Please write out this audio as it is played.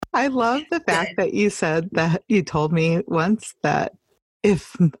I love the fact that you said that you told me once that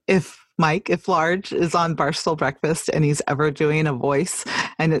if Large is on Barstool Breakfast and he's ever doing a voice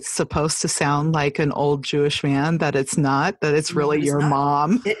and it's supposed to sound like an old Jewish man, that it's not, that it's really your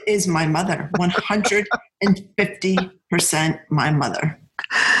mom. It is my mother. 150% my mother.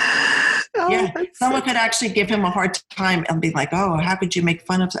 Oh, yeah. Someone could actually give him a hard time and be like, oh, how could you make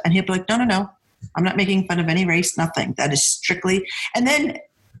fun of, and he'd be like, no. I'm not making fun of any race, nothing. That is strictly, and then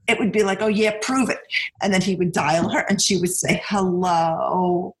it would be like, oh yeah, prove it. And then he would dial her and she would say,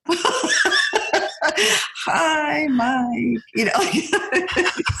 hello. Hi, Mike. You know,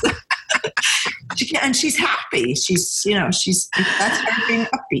 and she's happy. She's that's her being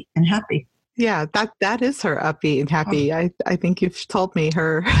upbeat and happy. Yeah, that is her upbeat and happy. I think you've told me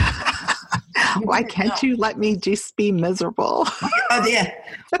her. Why can't you let me just be miserable? Oh yeah,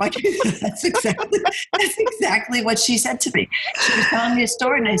 that's exactly what she said to me. She was telling me a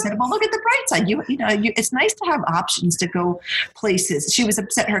story, and I said, "Well, look at the bright side. It's nice to have options to go places." She was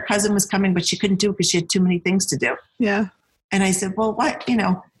upset her cousin was coming, but she couldn't do it because she had too many things to do. Yeah, and I said, "Well, what?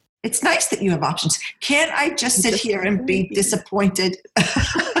 It's nice that you have options. Can't I just sit here and be disappointed?"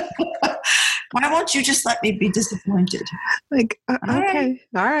 Why won't you just let me be disappointed? Like, okay,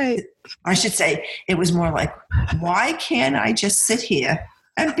 all right. I should say it was more like, why can't I just sit here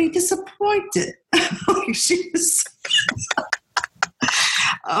and be disappointed? She's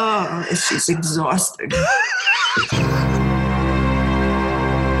exhausting.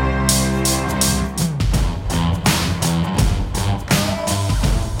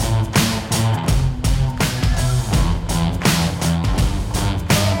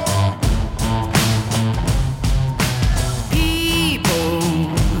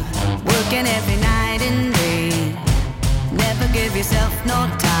 Yourself no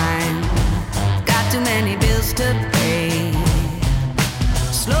time, got too many bills to pay.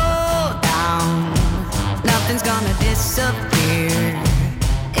 Slow down, nothing's gonna disappear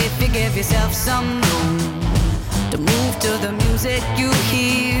if you give yourself some room to move to the music you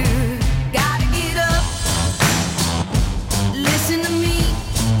hear. Gotta get up, listen to me,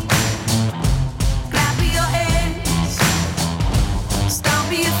 clap your hands,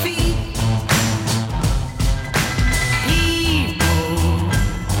 stomp your feet.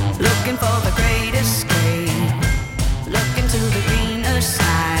 Looking for the great escape, looking to the greener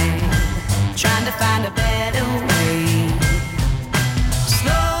side, trying to find a better way.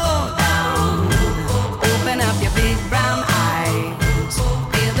 Slow down, open up your big brown eyes,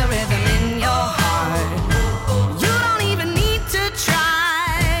 feel the rhythm in your heart. You don't even need to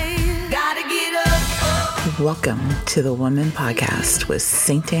try, gotta get up. Welcome to the Woman Podcast with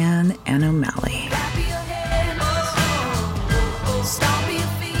St. Anne and O'Malley.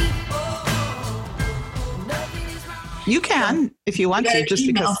 You can, if you want to, just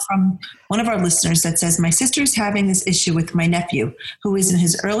because. From one of our listeners that says, my sister's having this issue with my nephew, who is in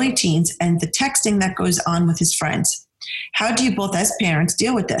his early teens, and the texting that goes on with his friends. How do you both as parents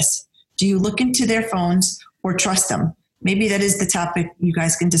deal with this? Do you look into their phones or trust them? Maybe that is the topic you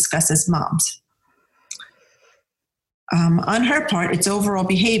guys can discuss as moms. On her part, it's overall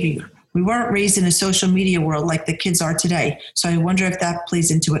behavior. We weren't raised in a social media world like the kids are today, so I wonder if that plays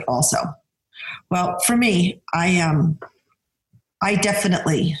into it also. Well, for me, I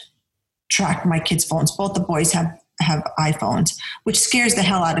definitely track my kids' phones. Both the boys have iPhones, which scares the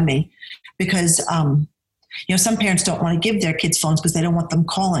hell out of me because, some parents don't want to give their kids phones because they don't want them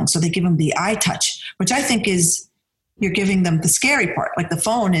calling. So they give them the iTouch, which I think is you're giving them the scary part. Like the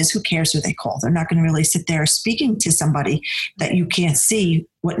phone is, who cares who they call? They're not going to really sit there speaking to somebody that you can't see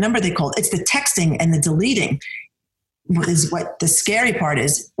what number they called. It's the texting and the deleting is what the scary part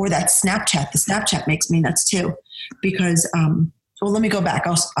is, or that Snapchat. The Snapchat makes me nuts too, because, let me go back.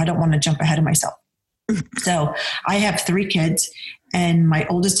 I don't want to jump ahead of myself. So I have 3 kids and my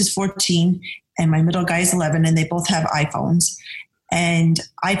oldest is 14 and my middle guy is 11 and they both have iPhones. And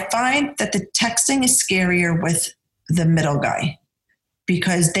I find that the texting is scarier with the middle guy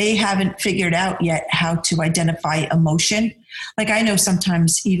because they haven't figured out yet how to identify emotion. Like I know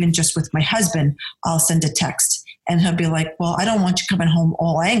sometimes even just with my husband, I'll send a text and he'll be like, well, I don't want you coming home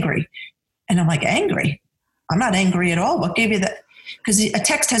all angry. And I'm like, angry? I'm not angry at all. What gave you that? Because a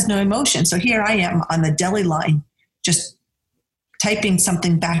text has no emotion. So here I am on the deli line, just typing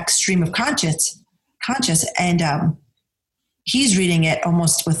something back stream of conscious. And he's reading it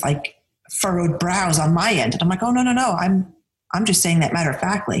almost with like furrowed brows on my end. And I'm like, oh, no. I'm just saying that matter of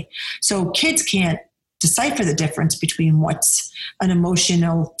factly. So kids can't decipher the difference between what's an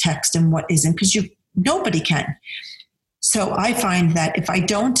emotional text and what isn't, because nobody can. So I find that if I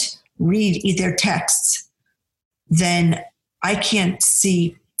don't read either texts, then I can't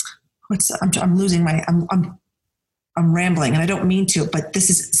see, I'm losing I'm rambling, and I don't mean to, but this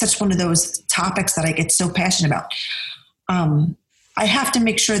is such one of those topics that I get so passionate about. I have to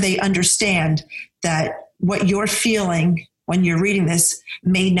make sure they understand that what you're feeling when you're reading this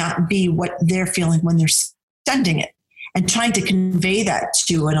may not be what they're feeling when they're sending it. And trying to convey that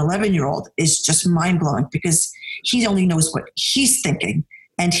to an 11-year-old is just mind-blowing, because he only knows what he's thinking,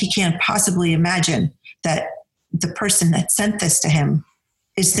 and he can't possibly imagine that the person that sent this to him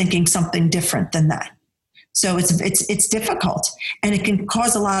is thinking something different than that. So it's difficult, and it can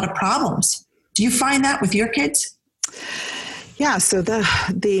cause a lot of problems. Do you find that with your kids? Yeah. So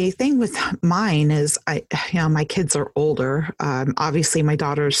the thing with mine is my kids are older. Obviously my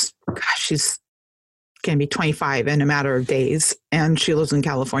daughter's, she's going to be 25 in a matter of days, and she lives in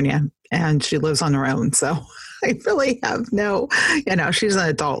California, and she lives on her own. So I really have no, she's an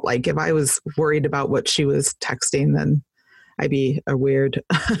adult. Like, if I was worried about what she was texting, then I'd be a weirdo.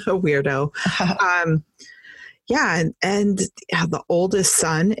 And the oldest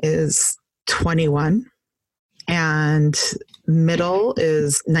son is 21, and middle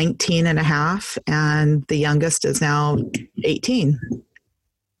is 19 and a half, and the youngest is now 18.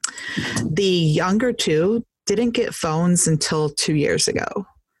 The younger two didn't get phones until 2 years ago,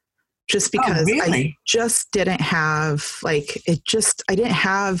 just because I just didn't have I didn't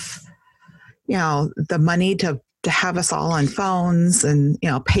have, the money to have us all on phones and,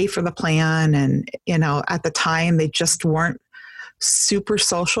 pay for the plan. And, at the time they just weren't super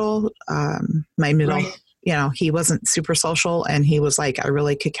social. My middle, right. He wasn't super social, and he was like, I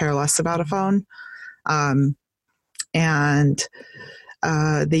really could care less about a phone. And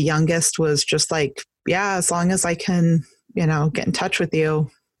the youngest was just like, yeah, as long as I can, get in touch with you.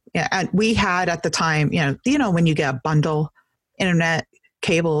 Yeah. And we had at the time, when you get a bundle, internet,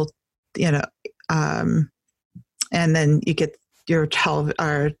 cable, and then you get your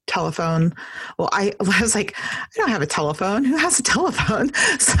telephone. Well, I was like, I don't have a telephone. Who has a telephone?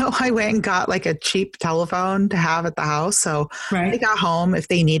 So I went and got like a cheap telephone to have at the house. So They got home, if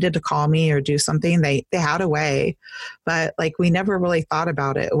they needed to call me or do something, they had a way, but like, we never really thought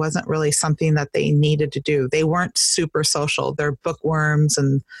about it. It wasn't really something that they needed to do. They weren't super social. They're bookworms,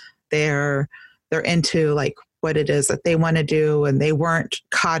 and they're into like what it is that they want to do. And they weren't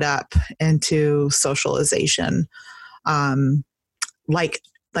caught up into socialization. Like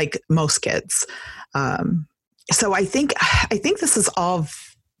most kids. So I think this is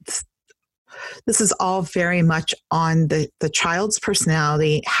all very much on the child's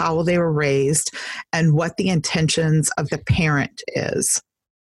personality, how they were raised, and what the intentions of the parent is.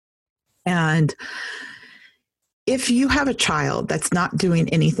 And if you have a child that's not doing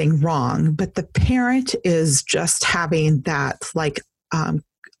anything wrong, but the parent is just having that like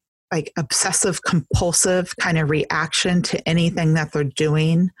obsessive compulsive kind of reaction to anything that they're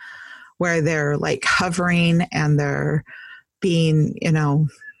doing, where they're like hovering and they're being,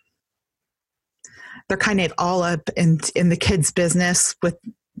 they're kind of all up in the kid's business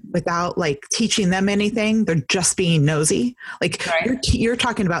without like teaching them anything. They're just being nosy. Like you're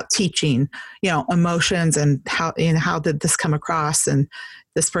talking about teaching, emotions and how did this come across, and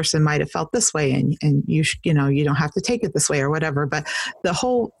this person might have felt this way, and you don't have to take it this way or whatever. But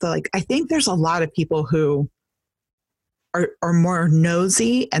I think there's a lot of people who are more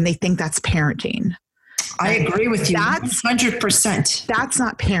nosy, and they think that's parenting. I agree with you. That's 100%. That's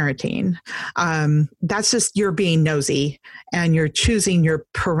not parenting. That's just you're being nosy, and you're choosing your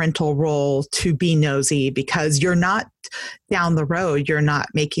parental role to be nosy, because you're not down the road. You're not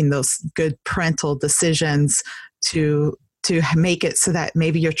making those good parental decisions to make it so that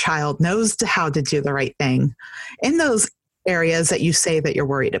maybe your child knows how to do the right thing in those areas that you say that you're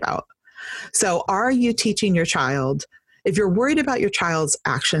worried about. So are you teaching your child? If you're worried about your child's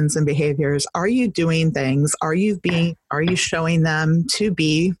actions and behaviors, are you doing things? Are you showing them to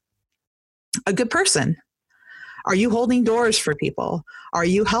be a good person? Are you holding doors for people? Are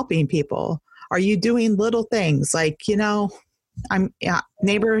you helping people? Are you doing little things like,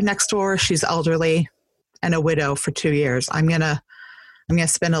 neighbor next door, she's elderly and a widow for 2 years. I'm going to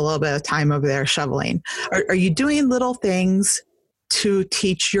spend a little bit of time over there shoveling. Are you doing little things to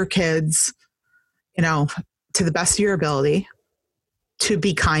teach your kids, to the best of your ability, to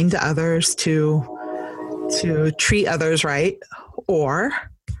be kind to others, to treat others right? Or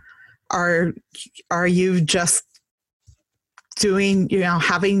are you just doing,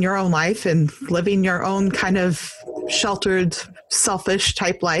 having your own life and living your own kind of sheltered, selfish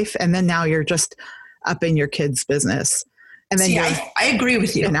type life, and then now you're just up in your kid's business? And then I agree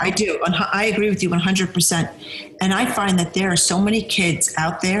with you. I do. I agree with you 100%. And I find that there are so many kids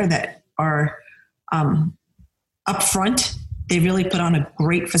out there that are up front they really put on a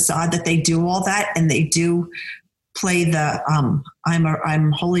great facade that they do all that, and they do play the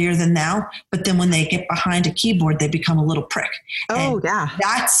I'm holier than thou. But then when they get behind a keyboard, they become a little prick. Oh, and yeah.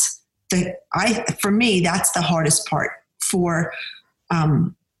 That's for me, that's the hardest part for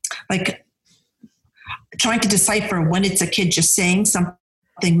like trying to decipher when it's a kid just saying something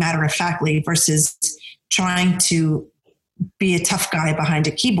matter of factly versus trying to be a tough guy behind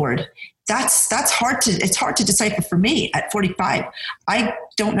a keyboard. It's hard to decipher for me at 45. I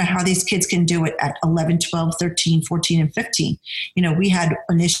don't know how these kids can do it at 11, 12, 13, 14, and 15. You know, we had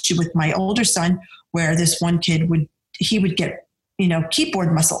an issue with my older son where this one kid would get, you know,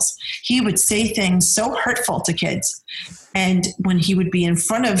 keyboard muscles. He would say things so hurtful to kids. And when he would be in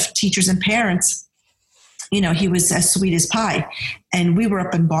front of teachers and parents, you know, he was as sweet as pie. And we were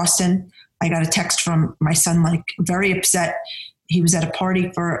up in Boston. I got a text from my son, like very upset. He was at a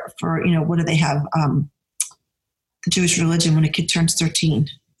party for, you know, what do they have? The Jewish religion when a kid turns 13.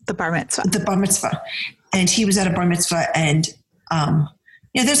 The bar mitzvah. The bar mitzvah. And he was at a bar mitzvah, and,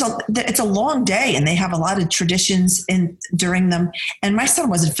 you know, it's a long day, and they have a lot of traditions during them. And my son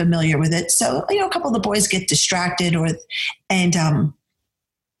wasn't familiar with it. So, you know, a couple of the boys get distracted and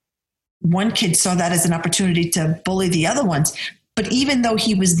one kid saw that as an opportunity to bully the other ones. But even though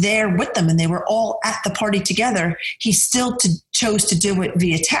he was there with them and they were all at the party together, he still chose to do it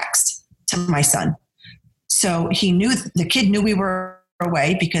via text to my son. So the kid knew we were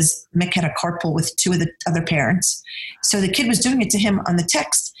away because Mick had a carpool with two of the other parents. So the kid was doing it to him on the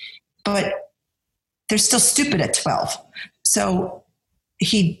text, but they're still stupid at 12. So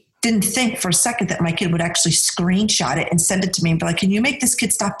he didn't think for a second that my kid would actually screenshot it and send it to me and be like, can you make this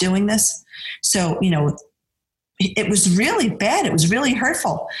kid stop doing this? So, you know, it was really bad. It was really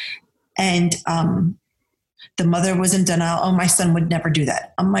hurtful. And the mother was in denial. Oh, my son would never do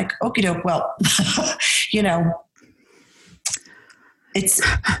that. I'm like, okie doke. Well, you know, it's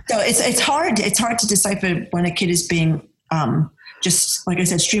hard. It's hard to decipher when a kid is being just, like I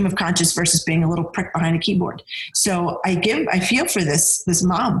said, stream of conscious versus being a little prick behind a keyboard. So I feel for this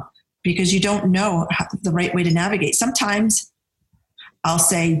mom, because you don't know the right way to navigate. Sometimes I'll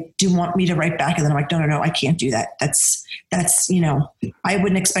say, do you want me to write back? And then I'm like, no, I can't do that. That's, you know, I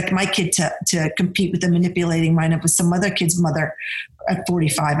wouldn't expect my kid to compete with the manipulating mind of some other kid's mother at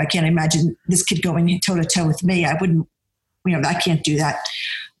 45. I can't imagine this kid going toe to toe with me. I wouldn't, you know, I can't do that.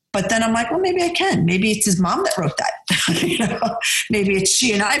 But then I'm like, well, maybe I can. Maybe it's his mom that wrote that. You know, maybe it's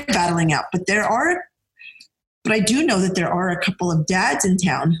she and I battling out. But I do know that there are a couple of dads in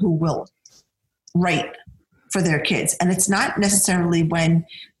town who will write for their kids. And it's not necessarily when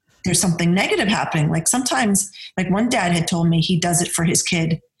there's something negative happening. Like sometimes, like one dad had told me he does it for his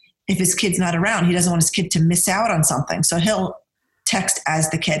kid. If his kid's not around, he doesn't want his kid to miss out on something. So he'll text as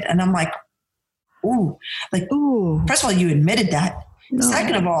the kid. And I'm like, ooh, first of all, you admitted that. No.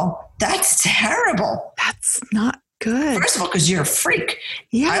 Second of all, that's terrible. That's not good. First of all, because you're a freak.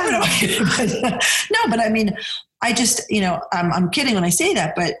 Yeah. But I mean, I just, you know, I'm kidding when I say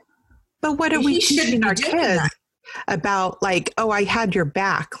that, but what are we teaching our kids about? Like, oh, I had your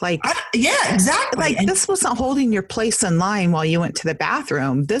back. Like, yeah, exactly. Like this wasn't holding your place in line while you went to the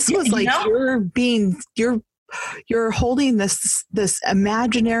bathroom. This was like, you're holding this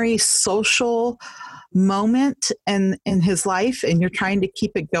imaginary social moment in his life, and you're trying to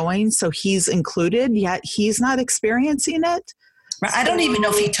keep it going so he's included, yet he's not experiencing it. Right. I don't even know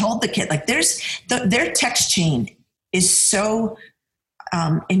if he told the kid. Like, their text chain is so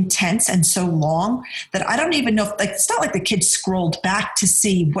intense and so long that I don't even know if, like, it's not like the kid scrolled back to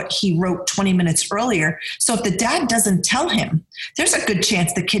see what he wrote 20 minutes earlier. So if the dad doesn't tell him, there's a good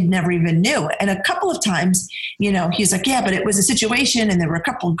chance the kid never even knew. And a couple of times, you know, he's like, yeah, but it was a situation and there were a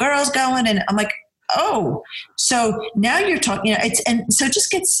couple of girls going, and I'm like, oh, so now you're talking, you know, and so it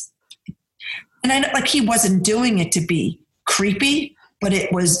just gets, and I know, like, he wasn't doing it to be creepy, but it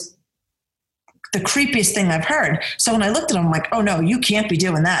was the creepiest thing I've heard. So when I looked at him, I'm like, oh no, you can't be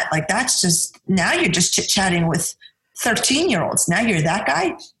doing that. Like, that's just, now you're just chit-chatting with 13-year-olds. Now you're that guy.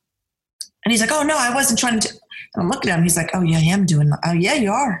 And he's like, oh no, I wasn't trying to. And I'm looking at him. He's like, oh yeah, I am doing that. Oh yeah,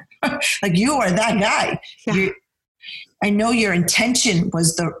 you are. Like, you are that guy. Yeah. I know your intention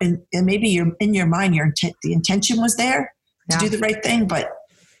was and maybe you're in your mind, the intention was there to do the right thing, but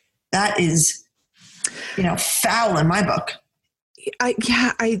that is, you know, foul in my book.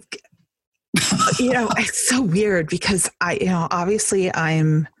 You know, it's so weird because obviously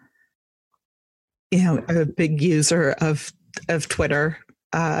I'm, you know, a big user of Twitter.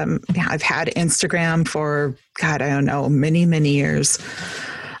 I've had Instagram for, God, I don't know, many, many years.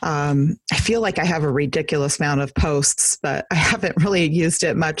 I feel like I have a ridiculous amount of posts, but I haven't really used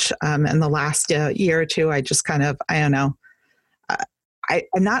it much in the last year or two. I just kind of, I don't know,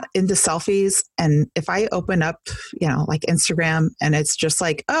 I'm not into selfies. And if I open up, like Instagram and it's just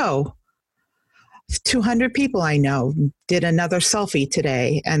like, oh, 200 people I know did another selfie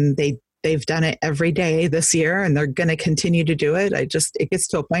today, and they've done it every day this year, and they're going to continue to do it. It gets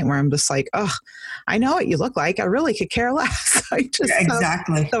to a point where I'm just like, oh, I know what you look like. I really could care less.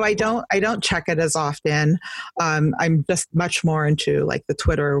 Exactly. So I don't check it as often. I'm just much more into like the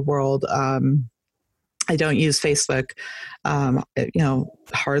Twitter world. I don't use Facebook,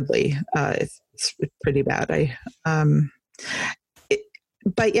 hardly. It's pretty bad.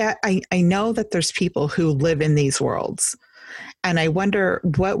 But yeah, I know that there's people who live in these worlds, and I wonder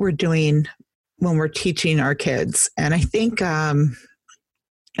what we're doing when we're teaching our kids. And I think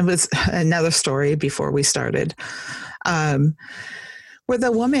it was another story before we started, where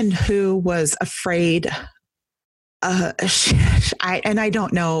the woman who was afraid, I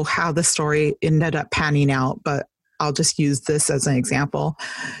don't know how the story ended up panning out, but I'll just use this as an example.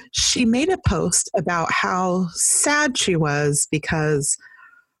 She made a post about how sad she was because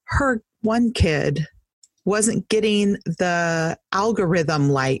her one kid wasn't getting the algorithm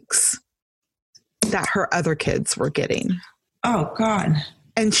likes that her other kids were getting. Oh, God.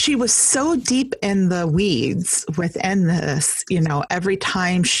 And she was so deep in the weeds within this, every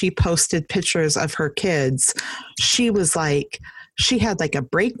time she posted pictures of her kids, she had like a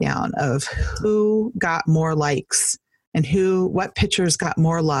breakdown of who got more likes and what pictures got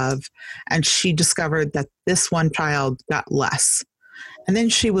more love. And she discovered that this one child got less. And then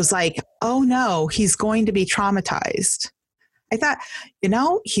she was like, oh no, he's going to be traumatized. I thought,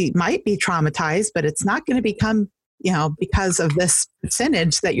 he might be traumatized, but it's not going to become, because of this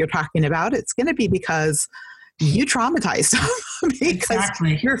percentage that you're talking about. It's going to be because you traumatized him because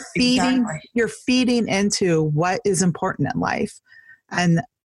exactly. You're feeding into what is important in life. And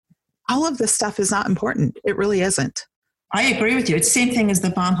all of this stuff is not important. It really isn't. I agree with you. It's the same thing as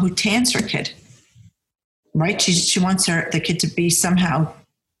the mom who tans her kid. Right? She wants the kid to be somehow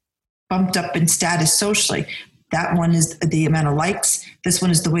bumped up in status socially. That one is the amount of likes. This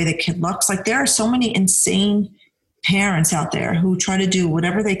one is the way the kid looks. Like, there are so many insane parents out there who try to do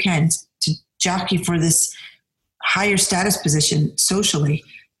whatever they can to jockey for this higher status position socially.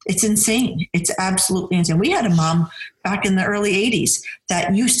 It's insane. It's absolutely insane. We had a mom back in the early 80s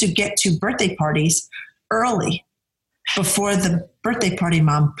that used to get to birthday parties early before the birthday party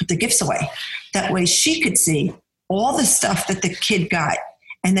mom put the gifts away. That way she could see all the stuff that the kid got.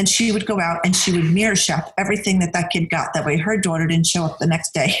 And then she would go out and she would mirror shop everything that kid got. That way her daughter didn't show up the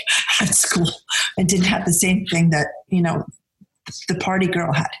next day at school and didn't have the same thing that, the party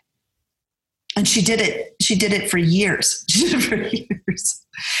girl had. And she did it for years.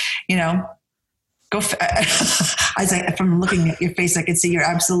 I was like, from looking at your face, I could see you're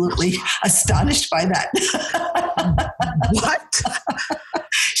absolutely astonished by that. What?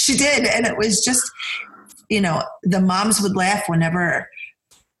 She did. And it was just, the moms would laugh whenever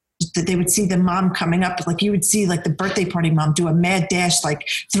that they would see the mom coming up. Like, you would see like the birthday party mom do a mad dash, like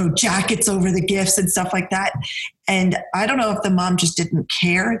throw jackets over the gifts and stuff like that. And I don't know if the mom just didn't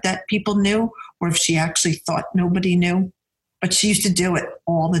care that people knew, or if she actually thought nobody knew, but she used to do it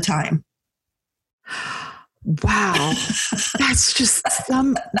all the time. Wow. That's just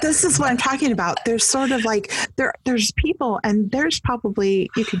this is what I'm talking about. There's sort of like, there's people, and there's probably,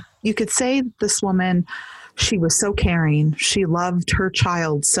 you could say this woman, she was so caring. She loved her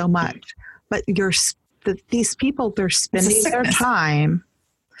child so much, but these people, they're spending their time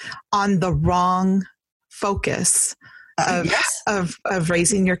on the wrong focus of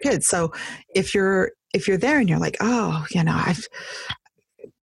raising your kids. So if you're there and you're like, oh,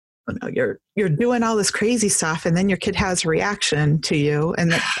 you're doing all this crazy stuff, and then your kid has a reaction to you.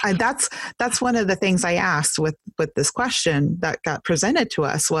 And that's one of the things I asked with this question that got presented to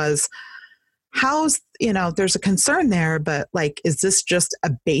us was, there's a concern there, but like, is this just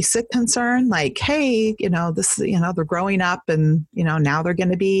a basic concern? Like, hey, they're growing up and, now they're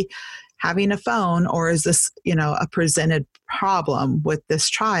going to be having a phone, or is this, a presented problem with this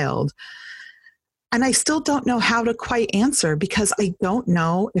child? And I still don't know how to quite answer, because I don't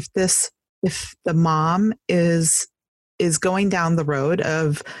know if the mom is going down the road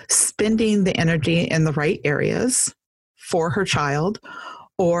of spending the energy in the right areas for her child,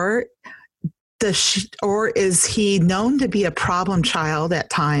 or is he known to be a problem child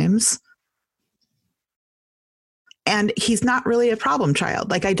at times? and he's not really a problem child.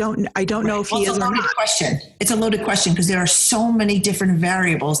 Like, I don't know if he is or not. Question. It's a loaded question because there are so many different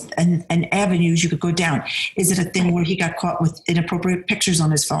variables and avenues you could go down. Is it a thing where he got caught with inappropriate pictures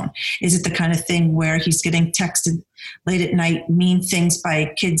on his phone? Is it the kind of thing where he's getting texted late at night, mean things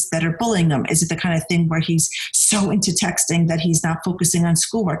by kids that are bullying him? Is it the kind of thing where he's so into texting that he's not focusing on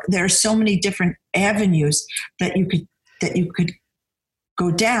schoolwork? There are so many different avenues that you could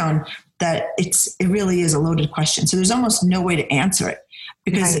go down that it really is a loaded question. So there's almost no way to answer it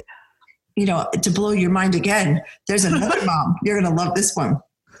because, Right. you know, to blow your mind again, there's another mom. You're going to love this one.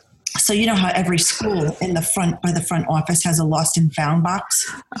 So you know how every school by the front office has a lost and found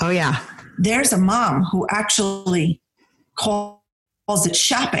box? Oh yeah. There's a mom who actually calls it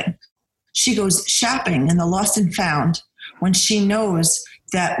shopping. She goes shopping in the lost and found when she knows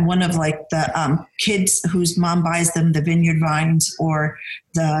that one of like the kids whose mom buys them the Vineyard Vines or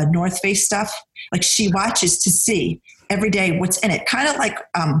the North Face stuff, like she watches to see every day what's in it. Kind of like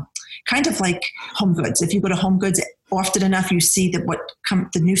Home Goods. If you go to Home Goods often enough, you see that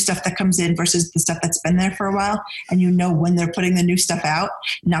the new stuff that comes in versus the stuff that's been there for a while, and you know when they're putting the new stuff out.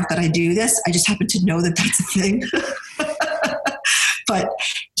 Not that I do this, I just happen to know that that's a thing. But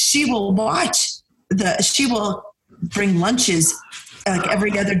she will bring lunches like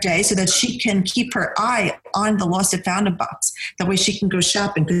every other day so that she can keep her eye on the lost and found box. That way she can go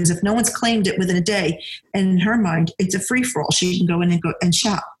shopping, because if no one's claimed it within a day, and in her mind, it's a free for all. She can go in and go and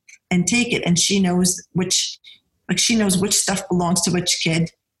shop and take it. And she knows which stuff belongs to which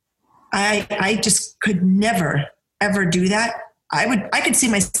kid. I just could never, ever do that. I could see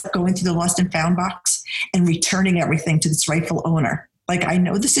myself going through the lost and found box and returning everything to its rightful owner. Like, I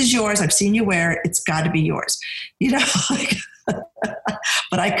know this is yours. I've seen you wear it. It's got to be yours. You know, like,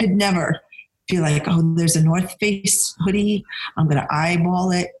 but I could never be like, oh, there's a North Face hoodie. I'm going to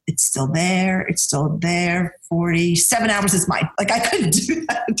eyeball it. It's still there. 47 hours is mine. Like, I couldn't do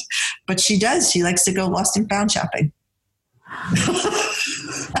that. But she does. She likes to go lost and found shopping.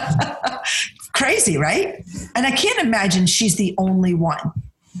 Crazy, right? And I can't imagine she's the only one.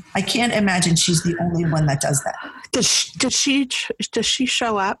 I can't imagine she's the only one that does that. Does she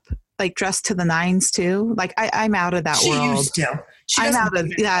show up like dressed to the nines too? Like I'm out of that world. She used to. I'm out of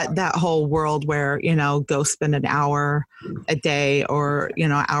that whole world where, you know, go spend an hour a day or, you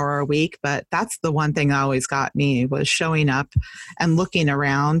know, hour a week. But that's the one thing that always got me, was showing up and looking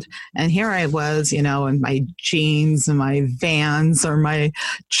around. And here I was, you know, in my jeans and my Vans or my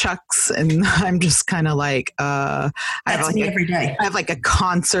Chucks. And I'm just kind of like, that's me every day. I have like a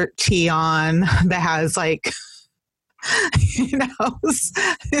concert tee on that has like, you know,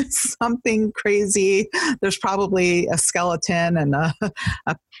 it's something crazy. There's probably a skeleton and a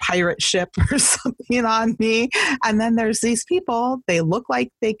pirate ship or something on me. And then there's these people, they look like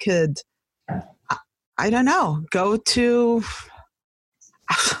they could, I don't know, go to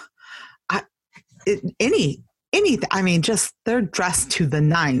anything. I mean, just they're dressed to the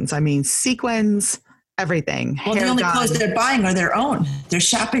nines. I mean, sequins, everything. Well, the only clothes they're buying are their own. They're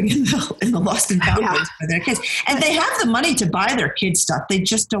shopping in the lost and found ones for their kids. And they have the money to buy their kids stuff. They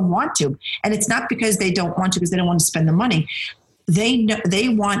just don't want to. And it's not because they don't want to, because they don't want to spend the money. They know they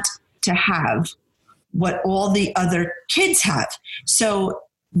want to have what all the other kids have. So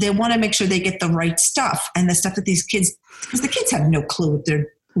they want to make sure they get the right stuff, and the stuff that these kids, because the kids have no clue what they're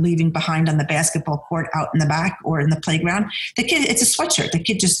leaving behind on the basketball court out in the back or in the playground. The kid, it's a sweatshirt. The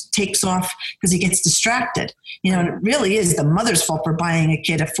kid just takes off because he gets distracted. You know, and it really is the mother's fault for buying a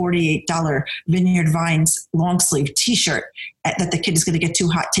kid a $48 Vineyard Vines long sleeve t-shirt that the kid is going to get too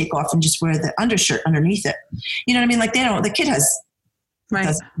hot, take off and just wear the undershirt underneath it. You know what I mean? Like, the kid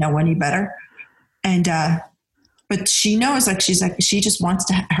doesn't know any better. And, but she knows, she just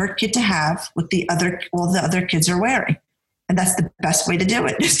wants her kid to have what all the other kids are wearing. And that's the best way to do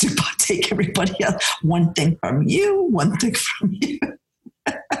it, is to take everybody else, one thing from you, one thing from you.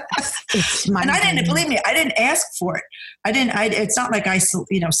 And I didn't, believe me, I didn't ask for it. It's not like I,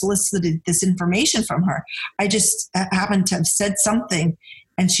 solicited this information from her. I just happened to have said something,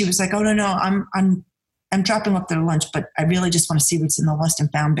 and she was like, "Oh, no, I'm dropping off their lunch, but I really just want to see what's in the lost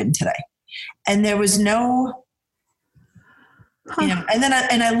and found bin today." And there was no, and then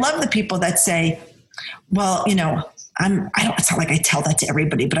I love the people that say, well, it's not like I tell that to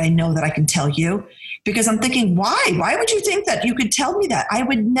everybody, but I know that I can tell you, because I'm thinking, why would you think that you could tell me that? I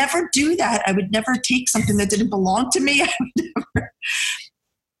would never do that. I would never take something that didn't belong to me.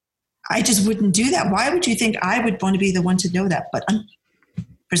 I just wouldn't do that. Why would you think I would want to be the one to know that? But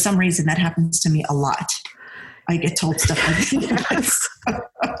for some reason that happens to me a lot. I get told stuff like that.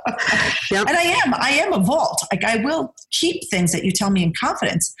 Yep. And I am a vault. Like, I will keep things that you tell me in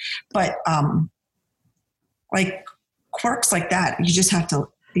confidence, but, quirks like that, you just have to,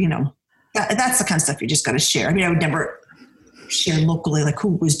 that's the kind of stuff you just got to share. I mean, I would never share locally, like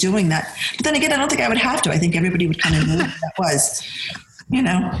who was doing that. But then again, I don't think I would have to. I think everybody would kind of know who that was,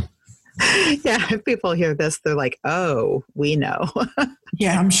 Yeah, if people hear this, they're like, "Oh, we know."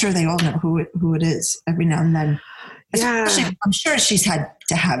 Yeah, I'm sure they all know who it is every now and then. Especially, yeah. I'm sure she's had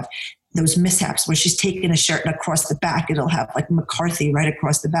to have those mishaps where she's taken a shirt and across the back, it'll have like McCarthy right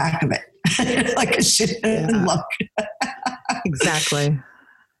across the back of it, like a shit look. Exactly.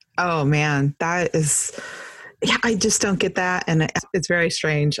 Oh man, that is. Yeah, I just don't get that, and it's very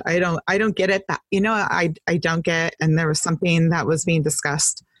strange. I don't get it. I don't get. And there was something that was being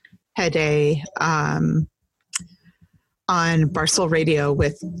discussed today on Barstool Radio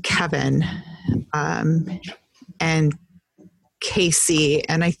with Kevin and Casey,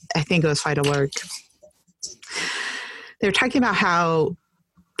 and I think it was Fight Award. They're talking about how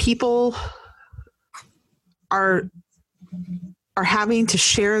people are having to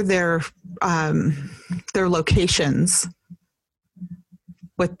share their locations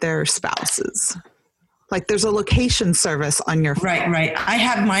with their spouses. Like there's a location service on your phone. Right. I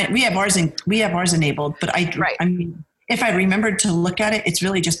have we have ours enabled, but I mean, if I remembered to look at it, it's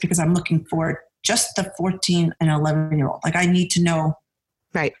really just because I'm looking for just the 14 and 11-year-old. Like I need to know.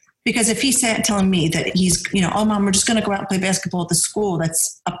 Right. Because if he's telling me that he's, oh mom, we're just going to go out and play basketball at the school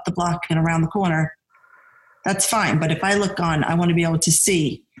that's up the block and around the corner, that's fine. But if I look on, I want to be able to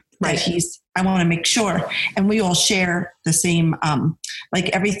see that I want to make sure. And we all share the same, like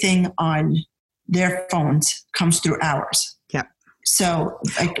everything on their phones comes through ours. Yeah. So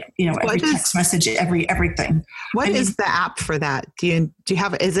like, every text message, everything. What is the app for that? Do you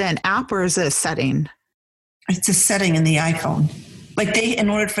have, is it an app or is it a setting? It's a setting in the iPhone. Like in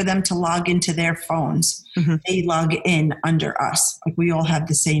order for them to log into their phones, they log in under us. Like we all have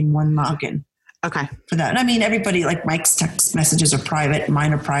the same one login. Okay. For that. And I mean, everybody, like Mike's text messages are private,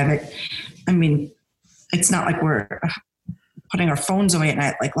 mine are private. I mean, it's not like we're putting our phones away at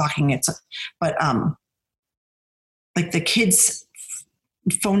night, like locking it. But like the kids'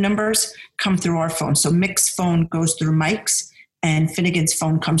 phone numbers come through our phone. So Mick's phone goes through Mike's and Finnegan's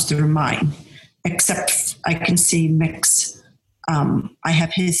phone comes through mine. Except I can see Mick's, I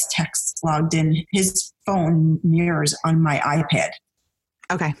have his texts logged in. His phone mirrors on my iPad.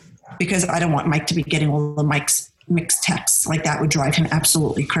 Okay. Because I don't want Mike to be getting all the Mike's mixed texts. Like that would drive him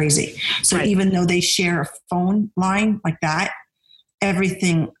absolutely crazy. So even though they share a phone line like that,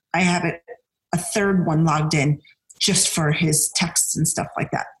 everything, I have a third one logged in just for his texts and stuff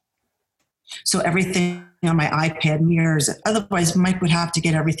like that. So everything on my iPad mirrors it. Otherwise, Mike would have to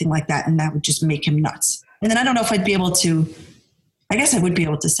get everything like that, and that would just make him nuts. And then I don't know if I'd be able to, I guess I would be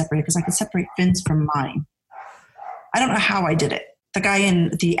able to separate because I could separate Finn's from mine. I don't know how I did it. The guy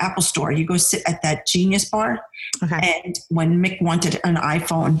in the Apple store, you go sit at that Genius bar. Okay. And when Mick wanted an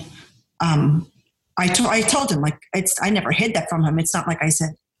iPhone, I told him, like, I never hid that from him. It's not like I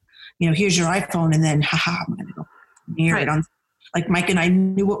said, here's your iPhone and then, I'm going to go near it on. Like Mike and I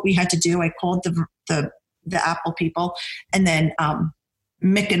knew what we had to do. I called the Apple people, and then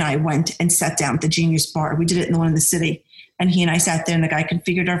Mick and I went and sat down at the Genius bar. We did it in the one in the city. And he and I sat there and the guy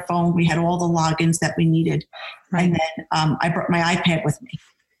configured our phone. We had all the logins that we needed. Right. And then I brought my iPad with me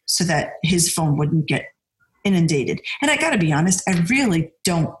so that his phone wouldn't get inundated. And I got to be honest, I really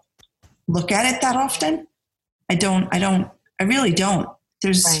don't look at it that often. I really don't.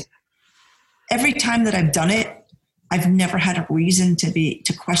 There's every time that I've done it, I've never had a reason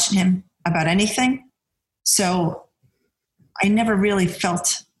to question him about anything. So I never really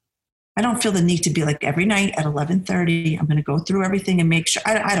I don't feel the need to be like every night at 11:30, I'm going to go through everything and make sure.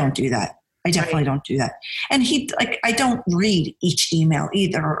 I don't do that. I definitely don't do that. And I don't read each email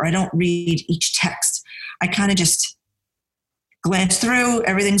either, or I don't read each text. I kind of just glance through,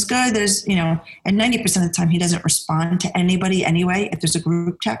 everything's good. There's, and 90% of the time he doesn't respond to anybody anyway, if there's a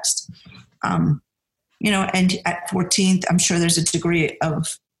group text. And at 14th, I'm sure there's a degree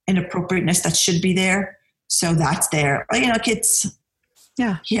of inappropriateness that should be there. So that's there. Kids.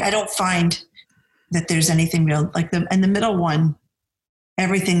 Yeah, I don't find that there's anything real like them. And the middle one,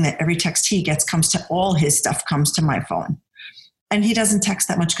 every text he gets all his stuff comes to my phone. And he doesn't text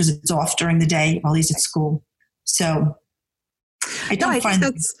that much because it's off during the day while he's at school. So I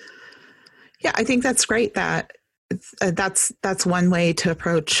think that's great that that's one way to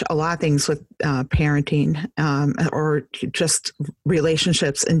approach a lot of things with parenting or just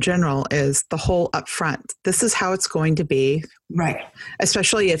relationships in general is the whole upfront. This is how it's going to be. Right.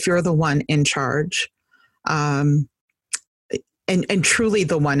 Especially if you're the one in charge. And and truly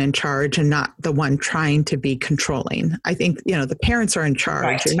the one in charge and not the one trying to be controlling. I think, the parents are in charge.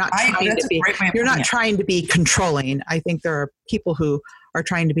 Right. You're not trying to be controlling. I think there are people who are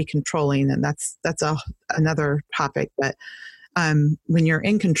trying to be controlling, and that's another topic. But when you're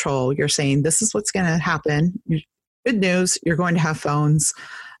in control, you're saying, this is what's going to happen. Good news, you're going to have phones.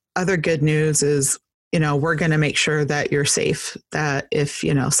 Other good news is, we're going to make sure that you're safe, that if,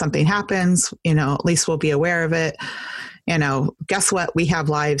 something happens, at least we'll be aware of it. Guess what? We have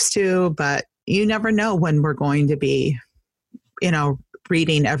lives too, but you never know when we're going to be,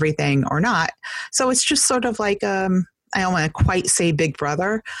 reading everything or not. So it's just sort of like, I don't want to quite say Big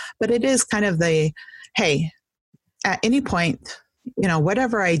Brother, but it is kind of the, hey, at any point,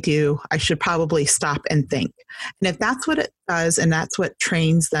 whatever I do, I should probably stop and think. And if that's what it does, and that's what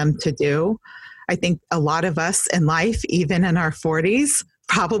trains them to do, I think a lot of us in life, even in our 40s,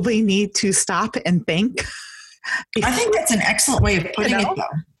 probably need to stop and think. I think that's an excellent way of putting it, though.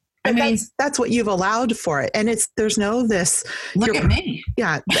 I mean, that's what you've allowed for it. And there's no this. Look at me.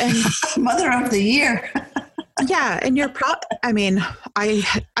 Yeah. And Mother of the Year. Yeah. And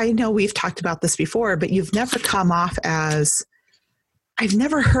I know we've talked about this before, but you've never come off as, I've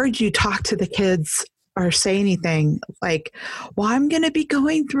never heard you talk to the kids or say anything like, well, I'm going to be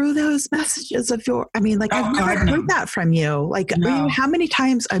going through those messages of I've never heard that from you. Like, how many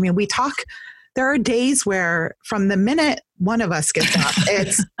times, we talk, there are days where from the minute one of us gets up,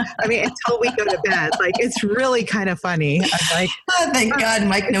 until we go to bed, like, it's really kind of funny. I'm like, oh, thank God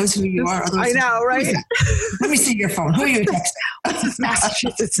Mike knows who you are. I know, right? Let me see your phone. Who are you texting? What's his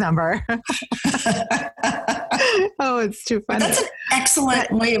Massachusetts number? Oh, it's too funny. But that's an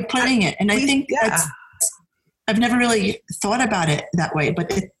excellent way of putting it. And I think I've never really thought about it that way,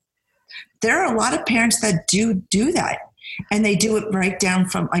 but there are a lot of parents that do that. And they do it right down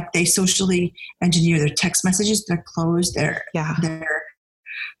from, like, they socially engineer their text messages, their clothes, their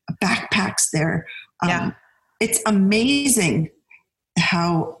backpacks, it's amazing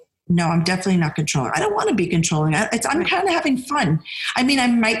how, no, I'm definitely not controlling. I don't want to be controlling. I'm kind of having fun. I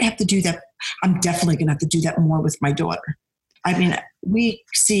might have to do that. I'm definitely going to have to do that more with my daughter. We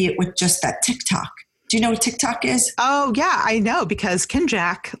see it with just that TikTok. Do you know what TikTok is? Oh, yeah, I know, because Ken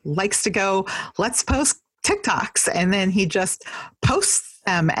Jack likes to go, let's post TikToks, and then he just posts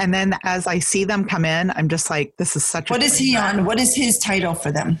them. And then as I see them come in, I'm just like, this is such What is he on? What is his title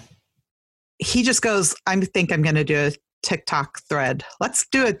for them? He just goes, I think I'm going to do a TikTok thread. Let's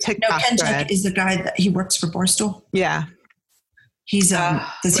do a TikTok Ken thread. Jack is the guy that he works for Barstool. Yeah. He's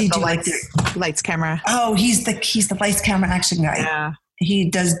does he do lights camera? Oh, he's the lights camera action guy. Yeah.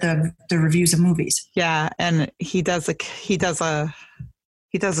 He does the reviews of movies. Yeah, and he does a TikTok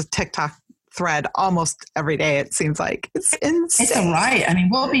thread almost every day. It seems like it's insane. It's a riot.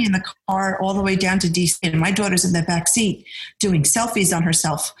 We'll be in the car all the way down to DC, and my daughter's in the back seat doing selfies on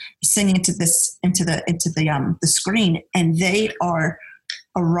herself, singing into the screen, and they are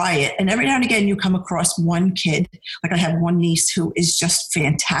a riot. And every now and again, you come across one kid. Like, I have one niece who is just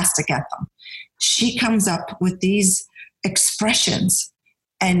fantastic at them. She comes up with these expressions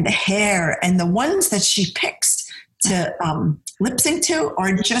and hair, and the ones that she picks to lip sync to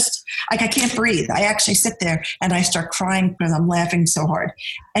are just like, I can't breathe. I actually sit there and I start crying because I'm laughing so hard.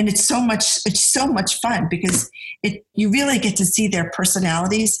 And it's so much fun because you really get to see their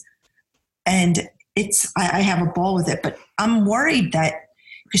personalities, and I have a ball with it. But I'm worried that,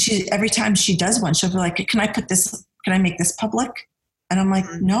 because every time she does one, she'll be like, can I make this public? And I'm like,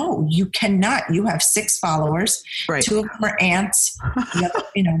 no, you cannot. You have 6 followers. Right. 2 of them are aunts.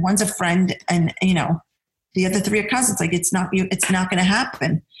 One's a friend, and the other 3 are cousins. Like, it's not going to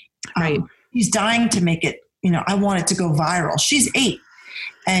happen. Right. He's dying to make it. I want it to go viral. She's 8,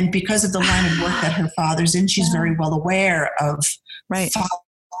 and because of the line of work that her father's in, she's very well aware of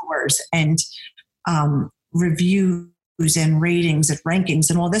followers and reviews and ratings and rankings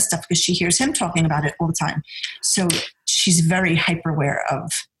and all this stuff, because she hears him talking about it all the time. So she's very hyper aware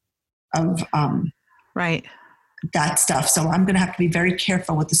of that stuff. So I'm going to have to be very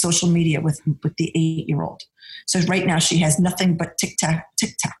careful with the social media with the 8-year-old. So right now she has nothing but TikTok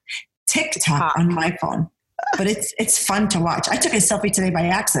on my phone, but it's fun to watch. I took a selfie today by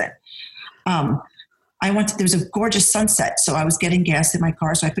accident. There was a gorgeous sunset. So I was getting gas in my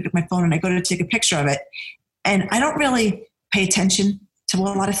car. So I picked up my phone and I go to take a picture of it. And I don't really pay attention to a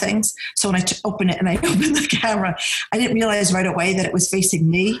lot of things. So when I open it and I open the camera, I didn't realize right away that it was facing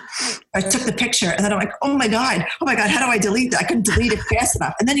me. I took the picture and then I'm like, oh my God, how do I delete that? I couldn't delete it fast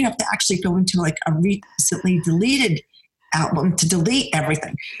enough. And then you have to actually go into like a recently deleted album to delete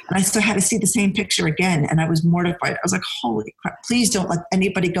everything. And I still had to see the same picture again. And I was mortified. I was like, holy crap, please don't let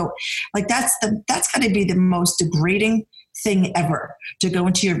anybody go. Like, that's got to be the most degrading thing ever to go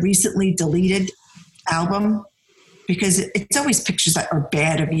into your recently deleted album, because it's always pictures that are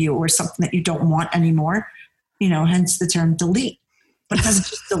bad of you or something that you don't want anymore, hence the term delete. But it doesn't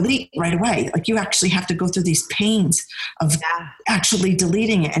just delete right away. Like, you actually have to go through these pains of actually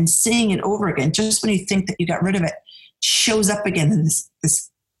deleting it and seeing it over again. Just when you think that you got rid of it, it shows up again in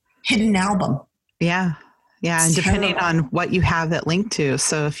this hidden album. Yeah. Yeah. And depending on what you have it linked to.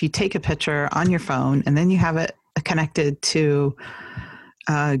 So if you take a picture on your phone and then you have it connected to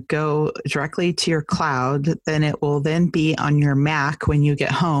go directly to your cloud, then it will then be on your Mac when you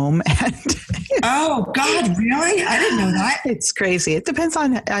get home. Oh God, really? I didn't know that. It's crazy. It depends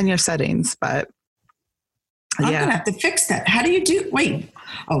on your settings, but I'm gonna have to fix that. How do you do? Wait.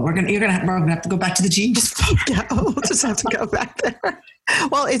 Oh, we're gonna have to go back to the Genius. Yeah, we'll just have to go back there.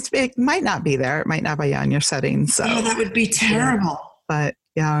 Well, it might not be there. It might not be on your settings. So. Oh, that would be terrible. But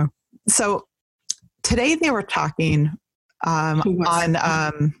yeah. So today they were talking on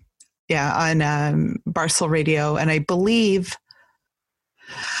Barstool Radio, and I believe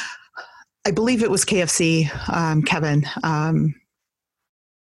it was KFC, Kevin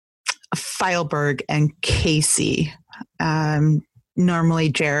Feilberg and Casey. Normally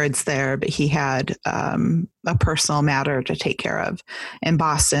Jared's there, but he had a personal matter to take care of in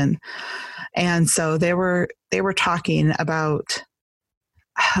Boston. And so they were talking about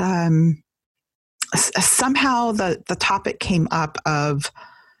somehow the topic came up of,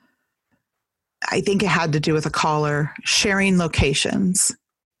 I think it had to do with a caller sharing locations.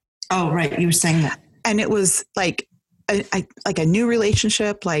 Oh, right. You were saying that. And it was like a new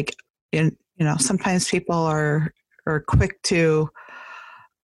relationship. Like, sometimes people are quick to,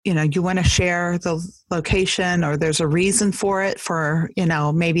 you want to share the location, or there's a reason for it, for,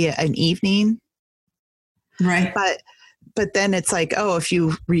 maybe an evening. Right. But then it's like, oh, if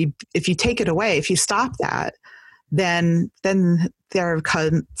you take it away, if you stop that, then there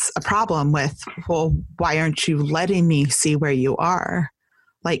comes a problem with, well, why aren't you letting me see where you are?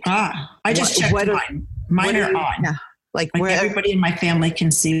 Like, I just checked mine. Mine are on. Yeah, like where everybody in my family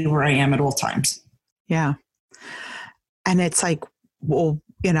can see where I am at all times. Yeah. And it's like, well,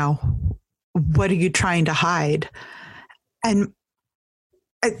 what are you trying to hide? And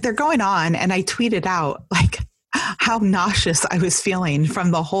they're going on, and I tweeted out like how nauseous I was feeling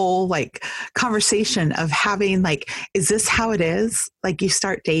from the whole like conversation of having like, is this how it is? Like, you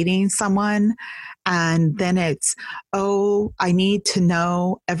start dating someone and then it's, oh, I need to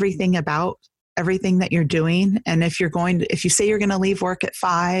know everything about everything that you're doing. And if you say you're going to leave work at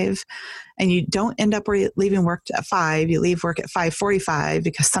 5 and you don't end up leaving work at 5, you leave work at 5:45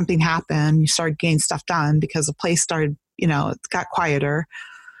 because something happened, you started getting stuff done because the place started, it got quieter.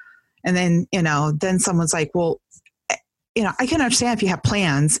 And then, then someone's like, well, I can understand if you have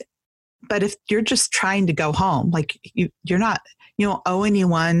plans, but if you're just trying to go home, like you're not, you don't owe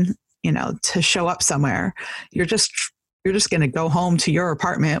anyone, to show up somewhere. You're just going to go home to your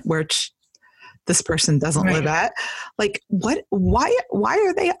apartment where this person doesn't live at. Like, why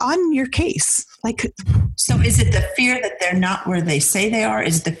are they on your case? Like, so is it the fear that they're not where they say they are?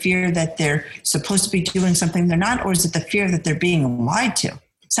 Is it the fear that they're supposed to be doing something they're not? Or is it the fear that they're being lied to?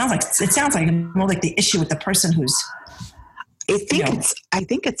 It sounds like more like the issue with the person who's, I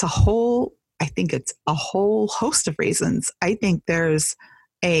think it's a whole host of reasons. I think there's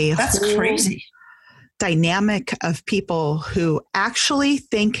that's crazy dynamic of people who actually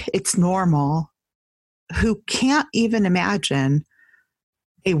think it's normal, who can't even imagine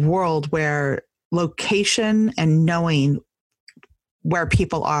a world where location and knowing where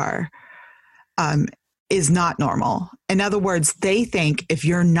people are is not normal. In other words, they think if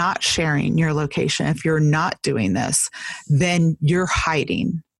you're not sharing your location, if you're not doing this, then you're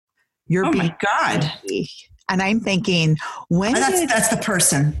hiding. You're being, my God. And I'm thinking, that's the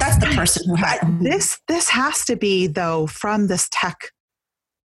person. That's the person who had this has to be though from this tech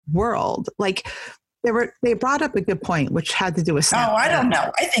world. Like they brought up a good point, which had to do with Snapchat. Oh, I don't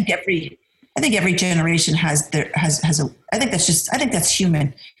know. I think every generation has a. I think that's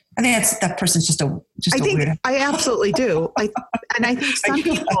human. I think that person's just a weirdo. I absolutely do. I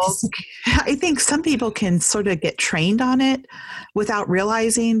think some people can sort of get trained on it without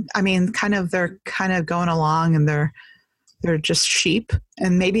realizing. I mean, they're kind of going along and they're just sheep,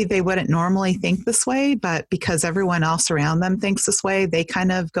 and maybe they wouldn't normally think this way, but because everyone else around them thinks this way, they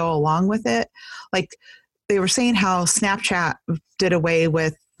kind of go along with it. Like they were saying how Snapchat did away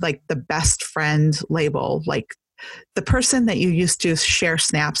with like the best friend label, like the person that you used to share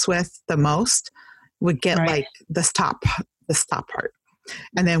snaps with the most would get like this top part.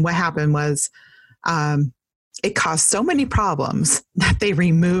 And then what happened was it caused so many problems that they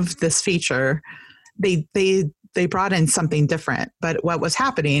removed this feature. They they brought in something different. But what was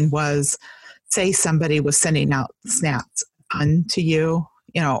happening was, say somebody was sending out snaps to you,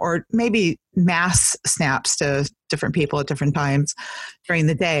 or maybe mass snaps to different people at different times during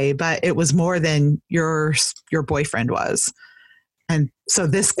the day, but it was more than your boyfriend was. And so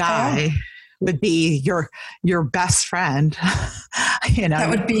this guy would be your best friend. That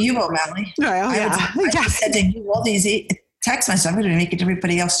would be you, O'Malley. I would be sending you all these text messages. I'm going to make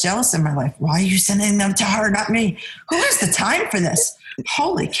everybody else jealous in my life. Why are you sending them to her, not me? Who has the time for this?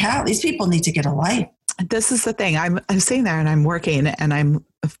 Holy cow, these people need to get a life. This is the thing. I'm sitting there and I'm working, and I'm,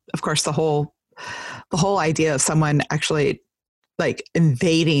 of course, the whole idea of someone actually like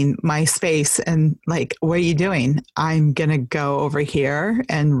invading my space and like, what are you doing? I'm going to go over here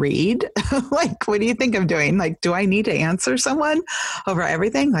and read. Like, what do you think I'm doing? Like, do I need to answer someone over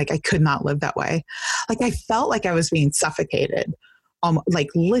everything? Like, I could not live that way. Like, I felt like I was being suffocated. Like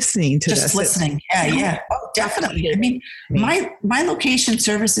listening to just this. Listening. Yeah. Oh, definitely. I mean, my location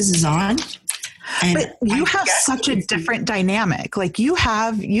services is on. But you have such a different dynamic. Like you've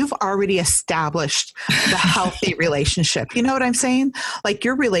already established the healthy relationship. You know what I'm saying? Like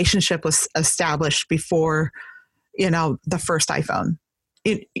your relationship was established before, the first iPhone.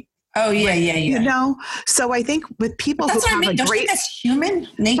 Yeah. So I think with people who have a great, that's human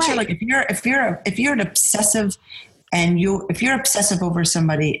nature. Right. Like if you're an obsessive, and if you're obsessive over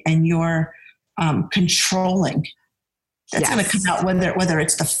somebody and you're controlling, that's going to come out, whether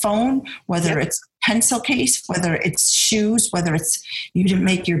it's the phone, whether it's pencil case, whether it's shoes, whether it's you didn't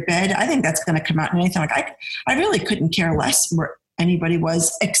make your bed. I think that's going to come out in anything. Like I really couldn't care less where anybody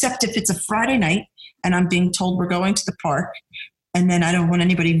was, except if it's a Friday night and I'm being told we're going to the park, and then I don't want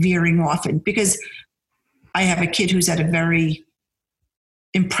anybody veering off it, because I have a kid who's at a very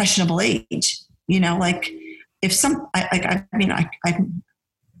impressionable age. Like if I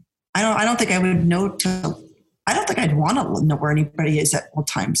don't think I would know I don't think I'd want to know where anybody is at all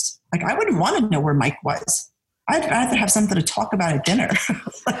times. Like I wouldn't want to know where Mike was. I'd rather have something to talk about at dinner.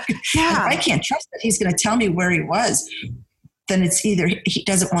 If I can't trust that he's going to tell me where he was, then it's either he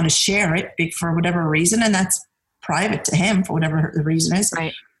doesn't want to share it for whatever reason, and that's private to him for whatever the reason is.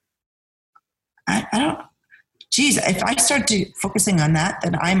 Right. I don't. Geez, if I start focusing on that,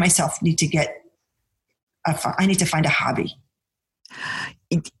 then I myself need to I need to find a hobby.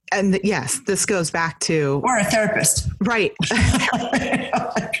 And yes, this goes back to... Or a therapist. Right.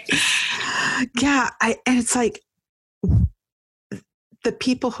 Yeah. And it's like the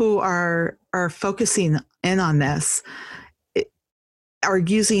people who are focusing in on this are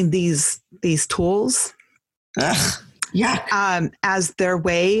using these tools. Ugh. Yeah. As their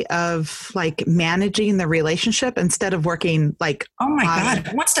way of like managing the relationship instead of working like... Oh my God.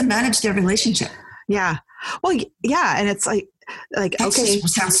 Who wants to manage their relationship? Yeah. Well, yeah. And it's like, that okay,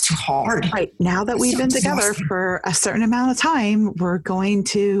 sounds too hard. Right. Now that we've been together for a certain amount of time, we're going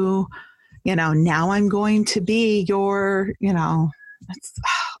to, now I'm going to be your,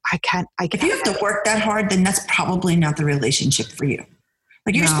 I can't. If you have to work that hard, then that's probably not the relationship for you.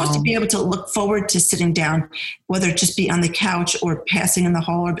 Like you're supposed to be able to look forward to sitting down, whether it just be on the couch or passing in the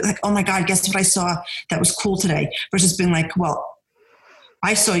hall, or be like, oh my God, guess what I saw that was cool today, versus being like, well,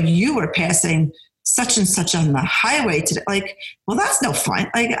 I saw you were passing such and such on the highway today. Like, well, that's no fun.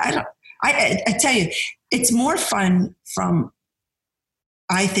 Like, I tell you, it's more fun from,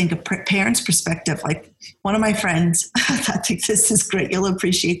 I think, a parent's perspective. Like one of my friends, I think this is great. You'll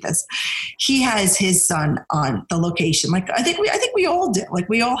appreciate this. He has his son on the location. Like, I think we all do. Like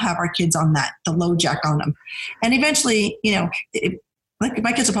we all have our kids on the low jack on them. And eventually, like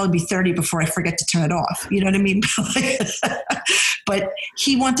my kids will probably be 30 before I forget to turn it off. You know what I mean? But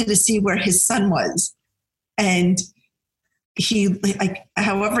he wanted to see where his son was. And he, like,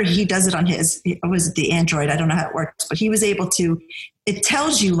 however he does it on his, was it the Android? I don't know how it works, but he was able to, it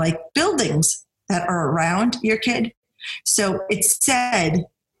tells you like buildings that are around your kid. So it said,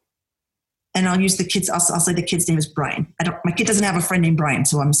 and I'll use the kids, I'll say the kid's name is Brian. My kid doesn't have a friend named Brian,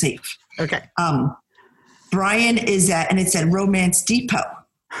 so I'm safe. Okay. Brian is at, and it said Romance Depot.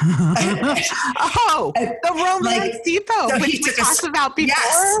 The Romance Depot, so which we talked about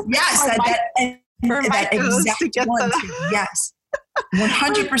before. Yes, that exact one. Yes,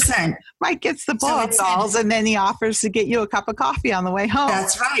 100%. Mike gets the blow-up dolls, and then he offers to get you a cup of coffee on the way home.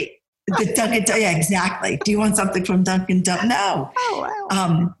 That's right. The Dunkin', yeah, exactly. Do you want something from Dunkin'? No. Oh,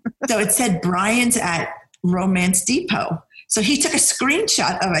 wow. So it said Brian's at Romance Depot. So he took a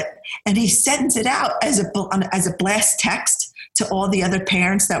screenshot of it and he sent it out as a blast text to all the other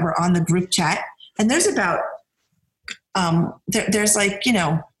parents that were on the group chat. And there's about, there's like,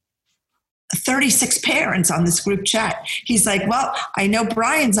 36 parents on this group chat. He's like, well, I know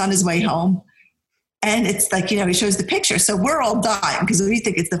Brian's on his way home. And it's like, he shows the picture. So we're all dying because we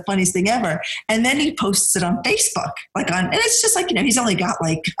think it's the funniest thing ever. And then he posts it on Facebook, and it's just like, he's only got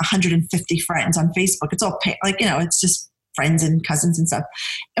like 150 friends on Facebook. It's all it's just friends and cousins and stuff.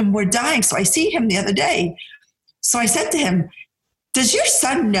 And we're dying. So I see him the other day. So I said to him, does your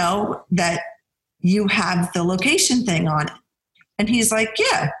son know that you have the location thing on it? And he's like,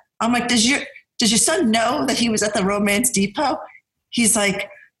 yeah. I'm like, does your son know that he was at the Romance Depot? He's like,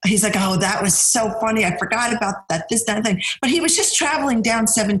 oh, that was so funny. I forgot about that, this, that thing. But he was just traveling down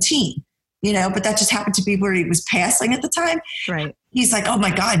 17, but that just happened to be where he was passing at the time. Right. He's like, oh my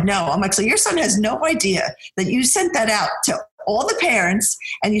God, no. I'm like, so your son has no idea that you sent that out to all the parents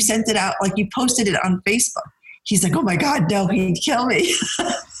and you sent it out, like you posted it on Facebook. He's like, oh my God, no, he'd kill me.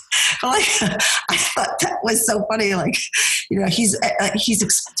 I thought that was so funny. He's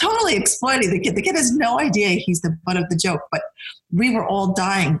totally exploiting the kid. The kid has no idea he's the butt of the joke, but we were all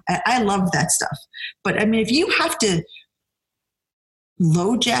dying. I love that stuff. But I mean, if you have to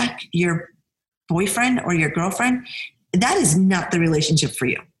LoJack your boyfriend or your girlfriend, that is not the relationship for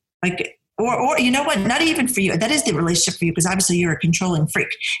you. Or you know what? Not even for you. That is the relationship for you because obviously you're a controlling freak.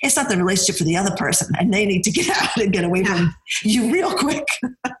 It's not the relationship for the other person, and they need to get out and get away from you real quick.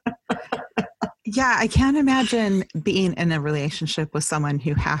 Yeah, I can't imagine being in a relationship with someone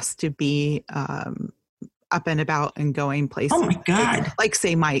who has to be up and about and going places. Oh my God! Like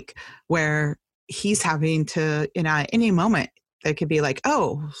say Mike, where he's having to, at any moment, they could be like,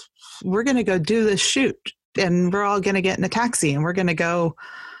 "Oh, we're going to go do this shoot, and we're all going to get in a taxi, and we're going to go."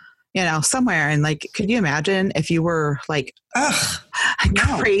 Somewhere. And could you imagine if you were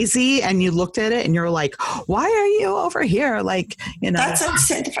crazy and you looked at it and you're like, why are you over here? That's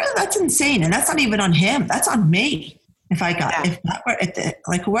insane. That's insane. And that's not even on him. That's on me. If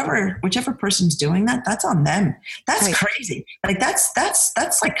that were whichever person's doing that, that's on them. That's right. Crazy. That's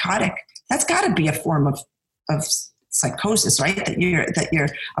psychotic. That's gotta be a form of psychosis, right? That you're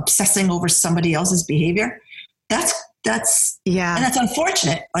obsessing over somebody else's behavior. That's yeah. And that's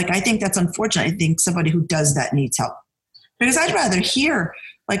unfortunate. I think that's unfortunate. I think somebody who does that needs help because I'd rather hear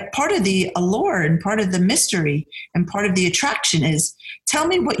part of the allure and part of the mystery and part of the attraction is tell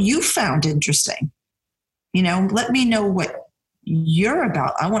me what you found interesting. Let me know what you're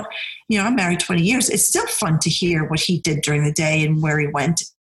about. I want, I'm married 20 years. It's still fun to hear what he did during the day and where he went.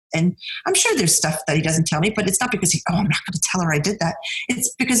 And I'm sure there's stuff that he doesn't tell me, but it's not because I'm not going to tell her I did that.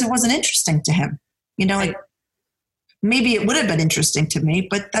 It's because it wasn't interesting to him. Maybe it would have been interesting to me,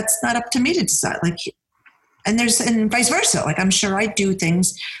 but that's not up to me to decide. And vice versa. I'm sure I do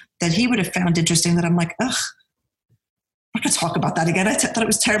things that he would have found interesting that I'm like, ugh, I'm not going to talk about that again. I thought it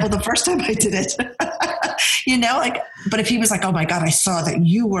was terrible the first time I did it. But if he was like, oh my God, I saw that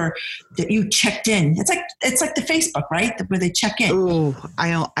you checked in. It's like the Facebook, right? Where they check in. Oh,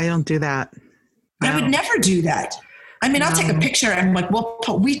 I don't do that. I would never do that. I mean, I'll take a picture and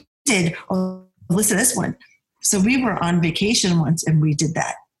we did, listen to this one. So we were on vacation once and we did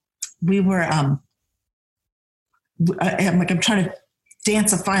that. We were, I'm trying to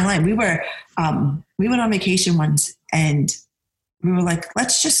dance a fine line. We went on vacation once and we were like,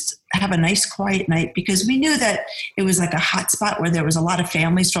 let's just have a nice quiet night because we knew that it was like a hot spot where there was a lot of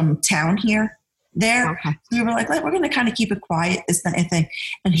families from town there. Okay. So we were like, we're going to kind of keep it quiet, this, that, and thing.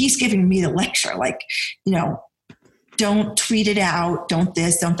 And he's giving me the lecture, don't tweet it out. Don't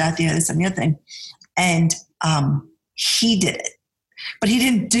this, don't that, the other, this, and the other thing. And he did it, but he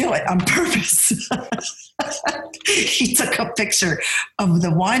didn't do it on purpose. He took a picture of the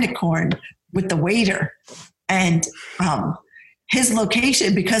Winecorn with the waiter and his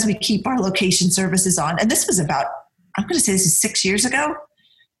location, because we keep our location services on. And this was about, I'm going to say this is 6 years ago.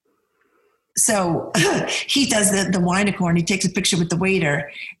 So he does the Winecorn. He takes a picture with the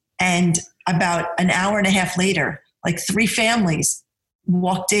waiter. And about an hour and a half later, 3 families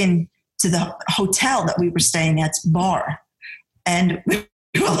walked in to the hotel that we were staying at's bar. And we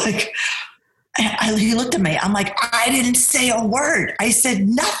were like, he looked at me. I'm like, I didn't say a word. I said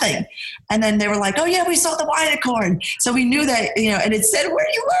nothing. And then they were like, oh yeah, we saw the Winecorn. So we knew that, and it said where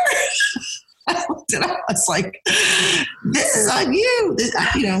you were. I looked at it. I was like, this is on you.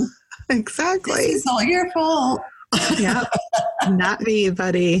 Exactly. This is all your fault. Yeah. Not me,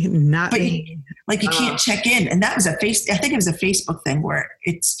 buddy. Not me. You can't check in. And that was I think it was a Facebook thing where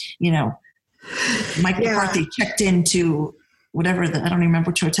it's, Mike McCarthy checked into whatever I don't even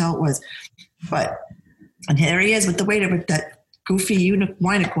remember which hotel it was, and here he is with the waiter with that goofy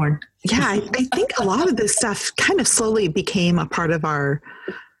Winecorn. Yeah. I think a lot of this stuff kind of slowly became a part of our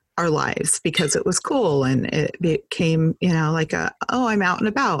our lives because it was cool, and it became, like I'm out and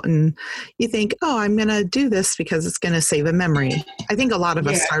about, and you think, I'm going to do this because it's going to save a memory. I think a lot of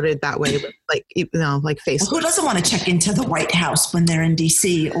us started that way, with like Facebook. Well, who doesn't want to check into the White House when they're in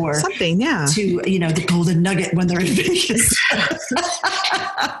DC, or something? Yeah. To, the Golden Nugget when they're in Vegas.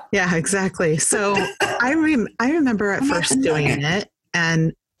 Yeah, exactly. So I remember at first doing it,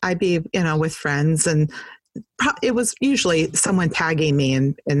 and I'd be, with friends, and it was usually someone tagging me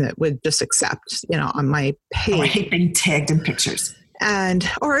and it would just accept, on my page. I hate being tagged in pictures.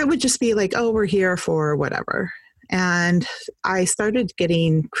 Or it would just be like, we're here for whatever. And I started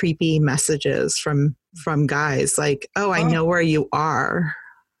getting creepy messages from guys like, I know where you are.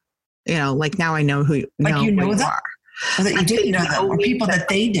 Like now I know who you like know. You know who that? You are. Or that you didn't know them, or people that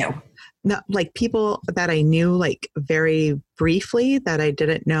they knew. No, like people that I knew like very briefly that I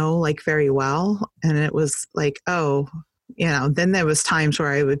didn't know like very well. And it was like, then there was times where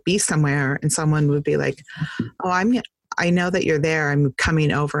I would be somewhere and someone would be like, I know that you're there. I'm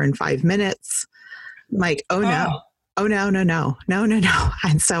coming over in 5 minutes. I'm like, no.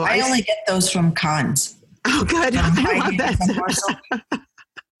 And so I only get those from cons. Oh, good. I love that.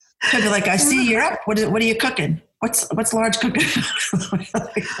 They're like, I see you're up. What are you cooking? What's Large cooking?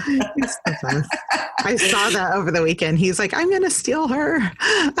 I saw that over the weekend. He's like, I'm going to steal her.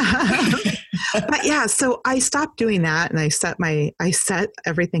 But yeah, so I stopped doing that, and I set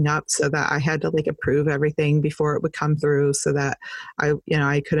everything up so that I had to like approve everything before it would come through, so that I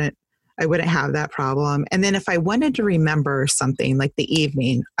wouldn't have that problem. And then if I wanted to remember something like the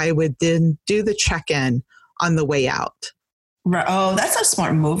evening, I would then do the check-in on the way out. Right. Oh, that's a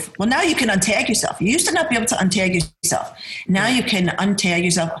smart move. Well, now you can untag yourself. You used to not be able to untag yourself. Now you can untag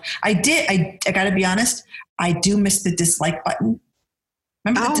yourself. I got to be honest. I do miss the dislike button.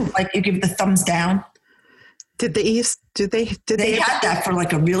 Remember the dislike? You give the thumbs down. Did they had that for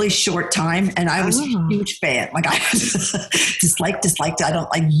like a really short time, and I was a huge fan. Like I disliked. I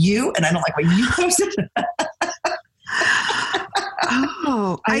don't like you, and I don't like what you posted.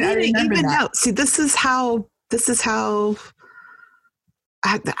 I didn't even know. See, this is how.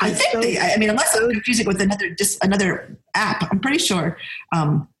 I think unless I'm confusing with another app, I'm pretty sure.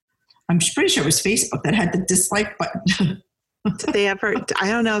 it was Facebook that had the dislike button. Did they ever? I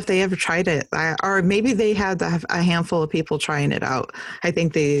don't know if they ever tried it, or maybe they had a handful of people trying it out. I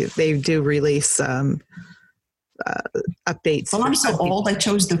think they do release updates. Well, I'm so old. I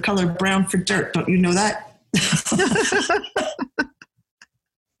chose the color brown for dirt. Don't you know that?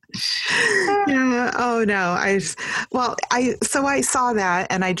 Yeah. Oh no. I saw that,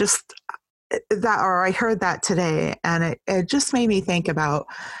 and I heard that today, and it just made me think about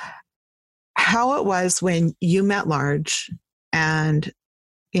how it was when you met Large, and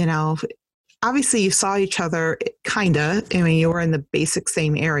obviously you saw each other kinda. I mean, you were in the basic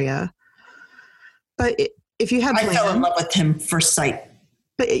same area, but if you had I fell in love with him first sight.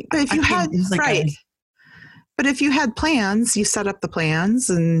 But if you had But if you had plans, you set up the plans,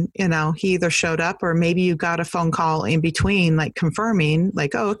 and, he either showed up, or maybe you got a phone call in between, like confirming,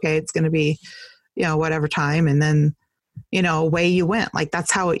 like, oh, okay, it's going to be, whatever time. And then, away you went. Like,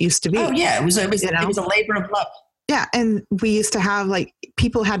 that's how it used to be. Oh yeah. It was a labor of love. Yeah. And we used to have like,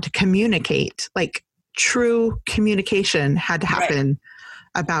 people had to communicate, like true communication had to happen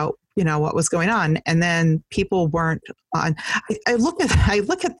about, what was going on. And then people weren't on. I look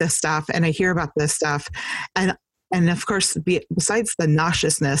at this stuff, and I hear about this stuff, and of course, besides the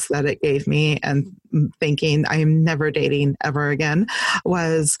nauseousness that it gave me and thinking I am never dating ever again,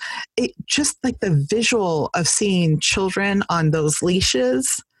 was it just like the visual of seeing children on those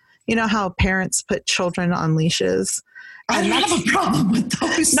leashes. You know how parents put children on leashes? I don't have a problem with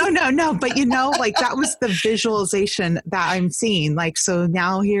those. No. But like that was the visualization that I'm seeing. Like, so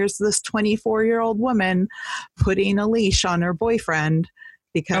now here's this 24-year-old woman putting a leash on her boyfriend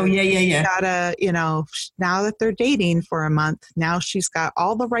because gotta, now that they're dating for a month, now she's got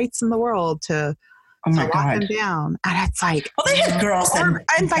all the rights in the world to lock him down. And it's like, well, they had girls and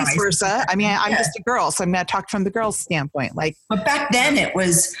vice versa. I mean, I'm just a girl, so I'm going to talk from the girl's standpoint. Like, but back then it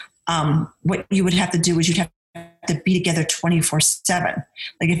was, what you would have to do is you'd have to be together 24/7.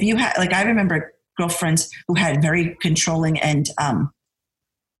 Like if you had, like I remember girlfriends who had very controlling and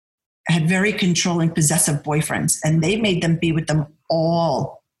possessive boyfriends, and they made them be with them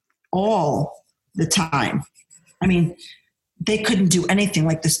all the time. I mean, they couldn't do anything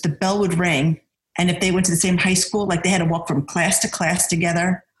like this. The bell would ring, and if they went to the same high school, like they had to walk from class to class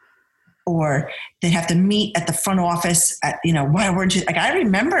together, or they'd have to meet at the front office at, why weren't you, like I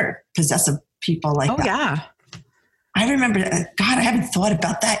remember possessive people like that. Yeah. I remember, God, I haven't thought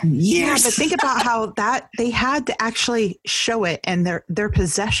about that in years. Yeah, but think about how that they had to actually show it, and their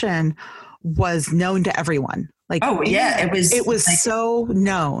possession was known to everyone. Like, oh yeah, it was like, so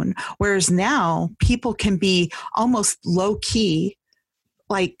known. Whereas now people can be almost low key,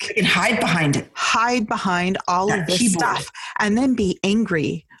 like you can hide behind all that of this keyboard stuff, and then be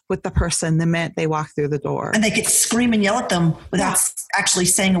angry with the person the minute they walk through the door. And they could scream and yell at them without actually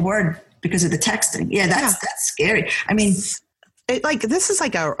saying a word because of the texting. Yeah, that's scary. I mean, this is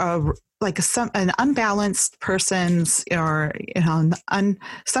like an unbalanced person's, or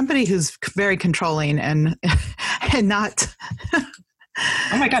somebody who's very controlling and not.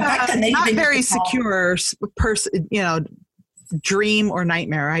 Oh my God! Back then, not very secure person. Dream or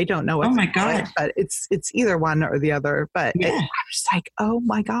nightmare. I don't know what. Oh my God! But it's either one or the other. But I'm just like, oh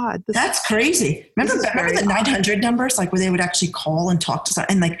my God, that's crazy. Remember the 900 numbers, like where they would actually call and talk to someone,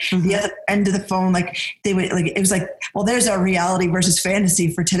 and like the other end of the phone, like they would like, it was like, well, there's our reality versus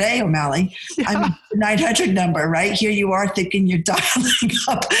fantasy for today, O'Malley. Yeah. I mean, the 900 number, right? Here you are thinking you're dialing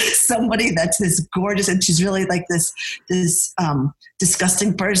up somebody that's this gorgeous, and she's really like this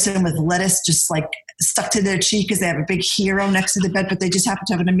disgusting person with lettuce just like stuck to their cheek because they have a big hero next to the bed, but they just happen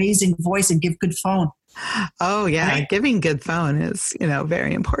to have an amazing voice and give good phone. Oh yeah. Right? Giving good phone is,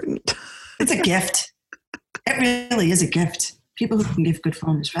 very important. It's a gift. It really is a gift. People who can give good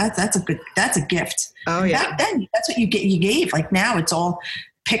phone, that's a gift. Oh yeah. Back then, that's what you gave. Like now it's all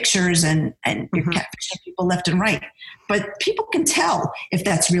pictures and you're catfishing people left and right. But people can tell if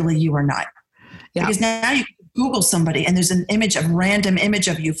that's really you or not. Yeah. Because now you can Google somebody and there's a random image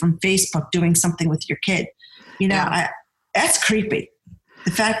of you from Facebook doing something with your kid. That's creepy.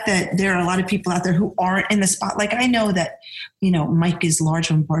 The fact that there are a lot of people out there who aren't in the spot. Like I know that, Mike is large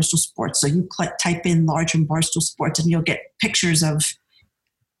from Barstool Sports. So you type in large from Barstool Sports and you'll get pictures of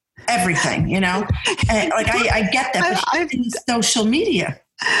everything, And like, I get that, but in social media.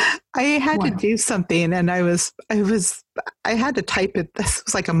 I had to do something and I had to type it. This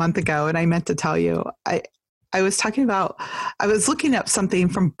was like a month ago and I meant to tell you, I was looking up something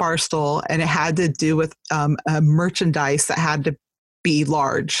from Barstool and it had to do with merchandise that had to be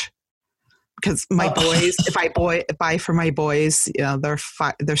large because my boys, if I buy for my boys, they're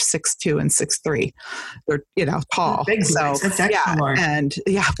 6'2" and 6'3", they're tall. Big so that's extra large. And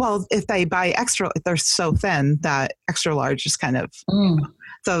well, if they buy extra, they're so thin that extra large is kind of,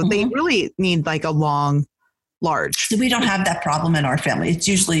 so they really need like a long, large. So we don't have that problem in our family. It's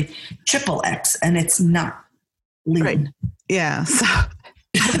usually XXX and it's not lean. Right. Yeah. So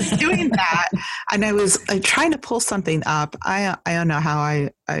I was doing that and I was trying to pull something up. I don't know how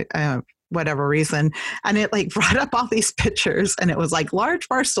I whatever reason. And it like brought up all these pictures and it was like large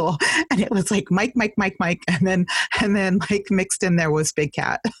Barstool and it was like Mike. And then like mixed in there was Big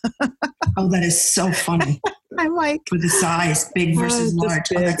Cat. Oh, that is so funny. I'm like, with the size, big versus large.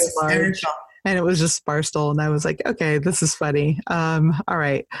 Big that's hysterical. And it was just Barstool. And I was like, okay, this is funny. All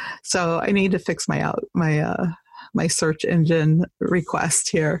right. So I need to fix my search engine request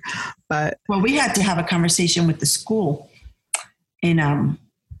here. But we had to have a conversation with the school in,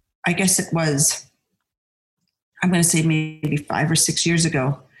 I guess it was, I'm going to say maybe 5 or 6 years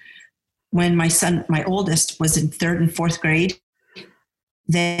ago, when my son, my oldest, was in 3rd and 4th grade.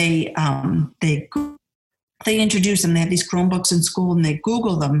 They introduce them. They have these Chromebooks in school and they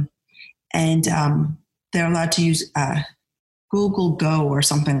Google them and they're allowed to use Google Go or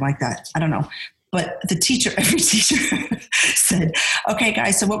something like that. I don't know. But every teacher said, okay,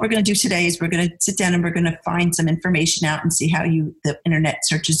 guys, so what we're going to do today is we're going to sit down and we're going to find some information out and see how the internet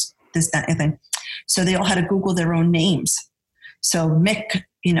searches this, that, and thing. So they all had to Google their own names. So Mick,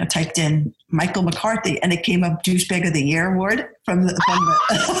 typed in Michael McCarthy and it came up Douchebag of the Year award from the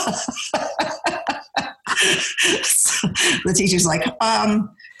so the teacher's like,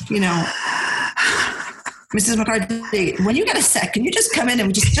 Mrs. McCarthy, when you get a sec, can you just come in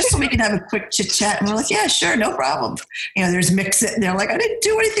and just so we can have a quick chit chat? And we're like, yeah, sure, no problem. There's Mick sitting there like, I didn't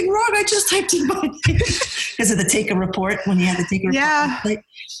do anything wrong. I just typed in my name because of the take a report when you had to take a report.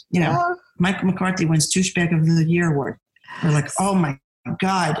 Yeah. Michael McCarthy wins Douchebag of the Year award. We're like, oh my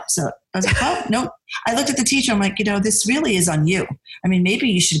God. So I was like, oh, no. I looked at the teacher. I'm like, this really is on you. I mean, maybe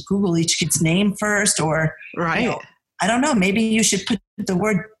you should Google each kid's name first or, right. I don't know. Maybe you should put the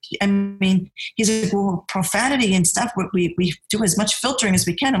word, he's like, well, profanity and stuff. We do as much filtering as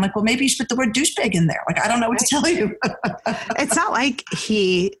we can. I'm like, well, maybe you should put the word douchebag in there. Like, I don't know what to tell you. It's not like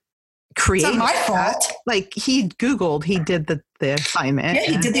he created. It's not my fault. Like he Googled, he did the assignment.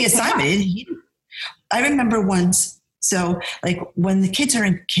 Yeah, he did the assignment. I remember once, so like when the kids are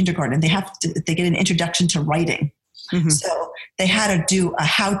in kindergarten, they get an introduction to writing. Mm-hmm. So they had to do a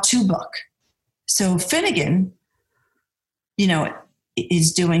how-to book. So Finnegan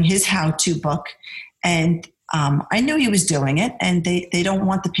is doing his how-to book. And I knew he was doing it, and they don't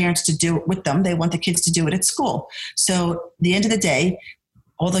want the parents to do it with them. They want the kids to do it at school. So at the end of the day,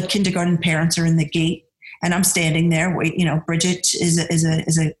 all the kindergarten parents are in the gate, and I'm standing there. Bridget is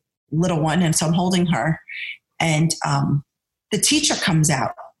a little one, and so I'm holding her. And the teacher comes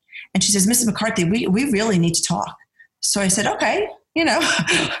out, and she says, "Mrs. McCarthy, we really need to talk." So I said, "Okay,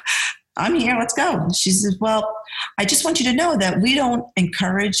 I'm here. Let's go." She says, "Well, I just want you to know that we don't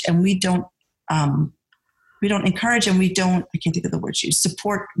encourage, and we don't encourage, and we don't, I can't think of the word she used,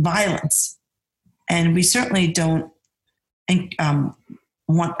 support violence. And we certainly don't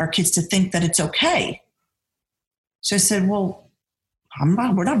want our kids to think that it's okay." So I said, "Well,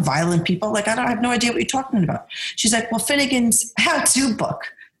 we're not violent people. Like, I have no idea what you're talking about." She's like, "Well, Finnegan's how-to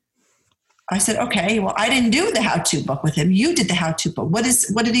book." I said, "Okay, well, I didn't do the how-to book with him. You did the how-to book. What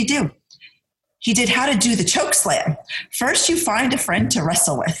did he do?" He did how to do the choke slam. First, you find a friend to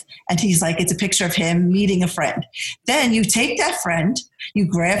wrestle with. And he's like, it's a picture of him meeting a friend. Then you take that friend, you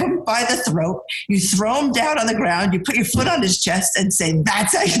grab him by the throat, you throw him down on the ground, you put your foot on his chest and say,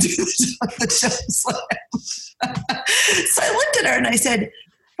 "That's how you do the choke slam." So I looked at her and I said,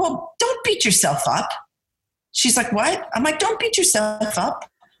 "Well, don't beat yourself up." She's like, "What?" I'm like, "Don't beat yourself up.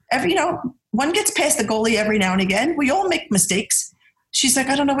 One gets past the goalie every now and again. We all make mistakes." She's like,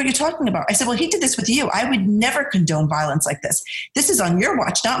 "I don't know what you're talking about." I said, "Well, he did this with you. I would never condone violence like this. This is on your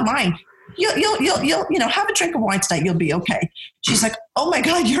watch, not mine. You'll have a drink of wine tonight. You'll be okay." She's like, "Oh my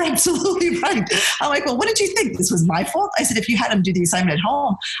God, you're absolutely right." I'm like, "Well, what did you think? This was my fault?" I said, "If you had him do the assignment at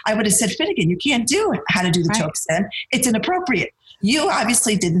home, I would have said, Finnegan, you can't do how to do the choke slam. It's inappropriate. You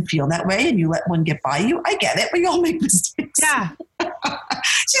obviously didn't feel that way and you let one get by you. I get it. We all make mistakes." Yeah.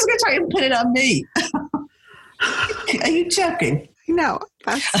 She's going to try and put it on me. Are you joking? No.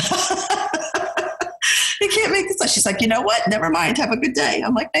 You can't make this up. She's like, "You know what? Never mind. Have a good day."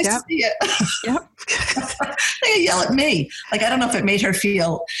 I'm like, "Nice to see you." Yep. They yell at me. Like, I don't know if it made her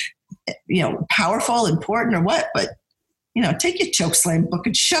feel, powerful, important or what, but, take your choke slam book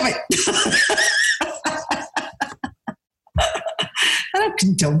and shove it. I don't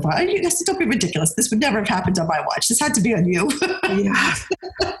condone violence. Don't be ridiculous. This would never have happened on my watch. This had to be on you. Yeah.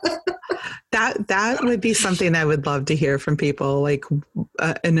 That would be something I would love to hear from people, like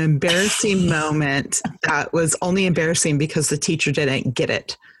an embarrassing moment that was only embarrassing because the teacher didn't get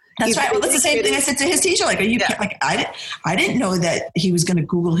it. That's right. Well, that's the same thing I said to his teacher. Like, are you like, I didn't know that he was going to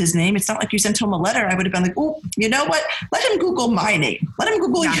Google his name. It's not like you sent him a letter. I would have been like, "Oh, you know what? Let him Google my name. Let him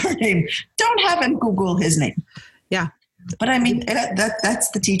Google your name. Don't have him Google his name." Yeah. But I mean,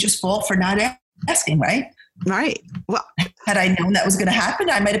 that's the teacher's fault for not asking, right? Right. Well, had I known that was going to happen,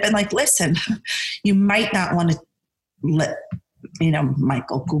 I might have been like, "Listen, you might not want to let,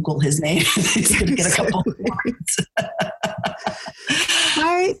 Michael Google his name. He's going to get a couple of words."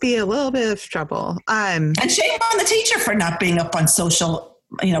 Might be a little bit of trouble. And shame on the teacher for not being up on social,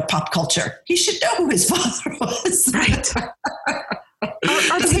 pop culture. He should know who his father was. Right.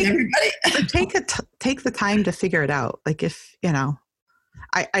 or take the time to figure it out. Like, if,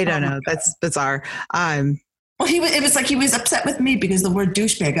 I don't know. That's bizarre. Well, it was like he was upset with me because the word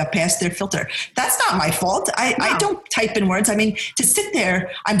douchebag got past their filter. That's not my fault. I don't type in words. I mean, to sit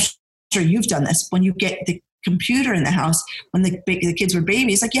there, I'm sure you've done this. When you get the computer in the house, when the kids were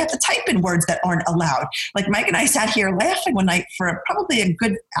babies, like, you have to type in words that aren't allowed. Like, Mike and I sat here laughing one night for probably a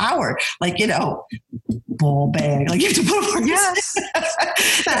good hour. Like, ball bag. Like, you have to put words. Yes.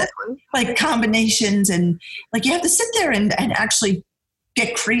 Exactly. Like combinations, and like you have to sit there and actually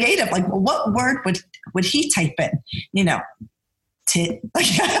get creative. Like, well, what word would he type in? Tit. Like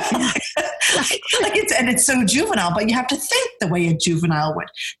it's so juvenile, but you have to think the way a juvenile would.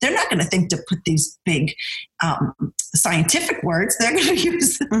 They're not going to think to put these big scientific words. They're going to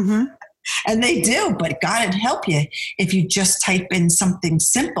use them. And they do, but God help you if you just type in something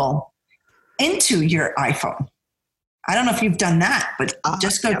simple into your iPhone. I don't know if you've done that, but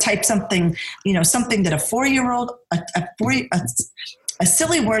just go type something, something that a 4-year-old, a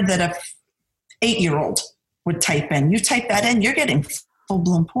silly word that a 8-year-old would type in. You type that in, you're getting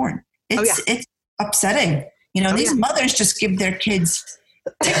full-blown porn. It's upsetting. These mothers just give their kids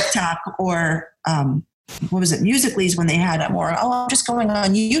TikTok or Musical.ly's when they had them, or I'm just going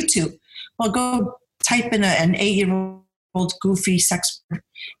on YouTube. Well, go type in an 8-year-old goofy sex word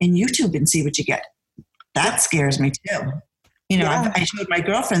in YouTube and see what you get. That scares me too. I showed my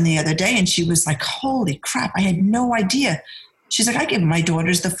girlfriend the other day and she was like, "Holy crap, I had no idea." She's like, "I give my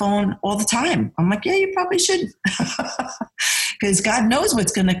daughters the phone all the time." I'm like, "Yeah, you probably should." Because God knows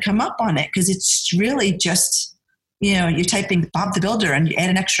what's going to come up on it. Because it's really just, you're typing Bob the Builder and you add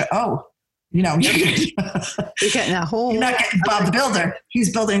an extra O. You're getting a whole. You're not getting Bob the Builder.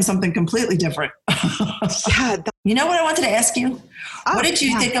 He's building something completely different. Yeah, you know what I wanted to ask you? What did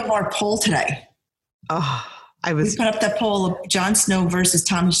you think of our poll today? Oh, we put up that poll of Jon Snow versus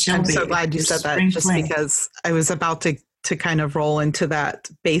Tommy Shelby. I'm so glad you said that, just because I was about to kind of roll into that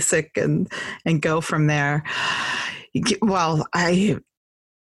basic and go from there. Well,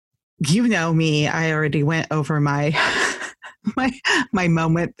 you know me, I already went over my my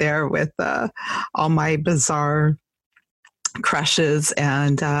moment there with all my bizarre crushes,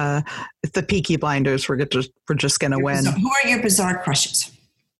 and the Peaky Blinders were just going to win. Who are your bizarre crushes?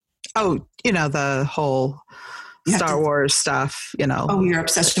 Oh, the whole Star Wars stuff, Oh, your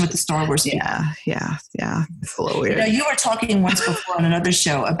obsession with the Star Wars. Yeah. It's a little weird. You were talking once before on another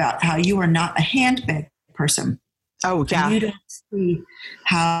show about how you are not a handbag person. Oh, yeah. And you don't see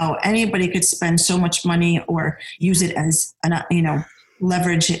how anybody could spend so much money or use it as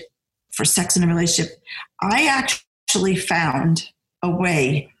leverage it for sex in a relationship. I actually found a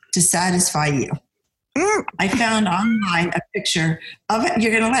way to satisfy you. I found online a picture of it.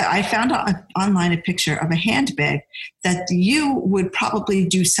 You're going to laugh. I found online a picture of a handbag that you would probably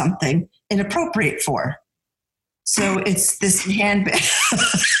do something inappropriate for. So it's this handbag.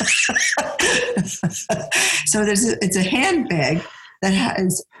 So it's a handbag that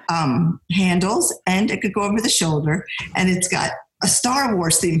has handles, and it could go over the shoulder, and it's got a Star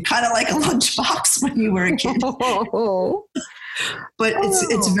Wars theme, kind of like a lunchbox when you were a kid. But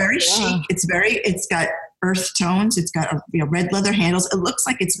it's very chic. It's got earth tones. It's got red leather handles. It looks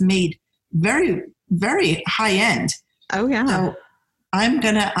like it's made very, very high end. Oh yeah. So I'm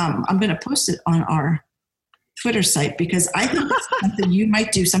gonna post it on our Twitter site because I think it's something you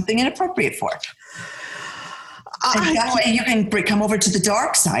might do something inappropriate for. And that way you can come over to the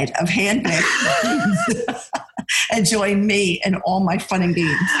dark side of handbags and join me and all my fun and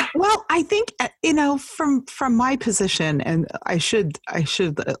games. Well, I think, from my position, and I should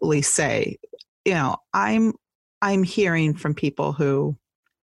at least say, I'm hearing from people who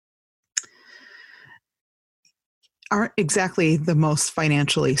aren't exactly the most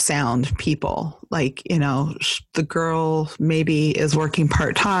financially sound people. Like, the girl maybe is working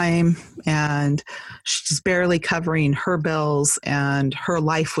part-time and she's barely covering her bills, and her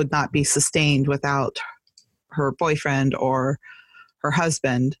life would not be sustained without her boyfriend or her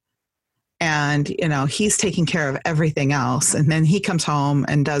husband. And, he's taking care of everything else. And then he comes home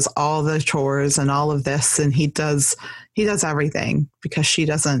and does all the chores and all of this. And he does everything because she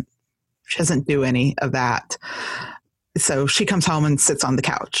doesn't do any of that. So she comes home and sits on the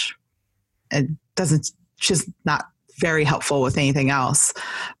couch and she's not very helpful with anything else,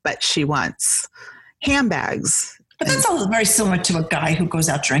 but she wants handbags. But that's all very similar to a guy who goes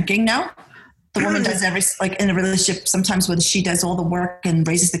out drinking now. The woman does in a relationship, sometimes when she does all the work and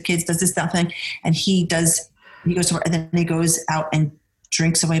raises the kids, does this, that thing, and he goes to work, and then he goes out and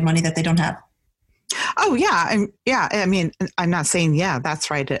drinks away money that they don't have. Oh yeah. And yeah. I mean, I'm not saying,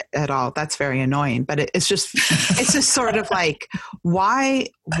 that's right at all. That's very annoying, but it's just sort of like, where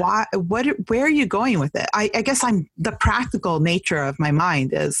are you going with it? I guess the practical nature of my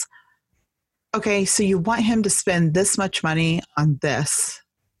mind is, okay, so you want him to spend this much money on this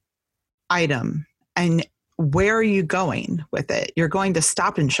item, and where are you going with it? You're going to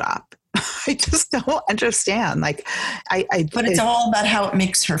Stop and Shop. I just don't understand. But it's all about how it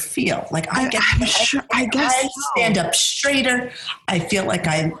makes her feel. Like I stand up straighter. I feel like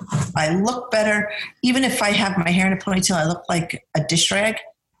I look better. Even if I have my hair in a ponytail, I look like a dish rag.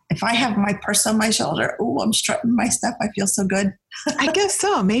 If I have my purse on my shoulder, I'm strutting my stuff. I feel so good. I guess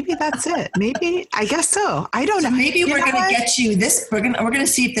so. Maybe that's it. I guess so. I don't know. Maybe we're going to get you this. We're going to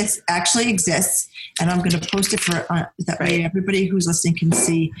see if this actually exists. And I'm going to post it for that way everybody who's listening can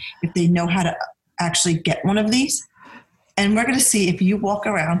see if they know how to actually get one of these. And we're going to see if you walk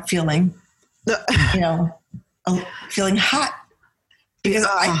around feeling, feeling hot. Because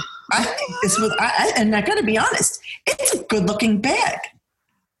I think this was, and I got to be honest, it's a good looking bag.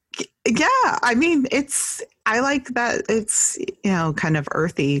 Yeah, I mean, I like that it's, kind of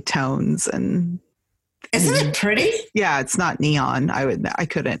earthy tones and. Isn't it pretty? Yeah, it's not neon. I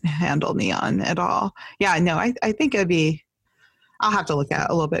couldn't handle neon at all. Yeah, no, I think I'll have to look at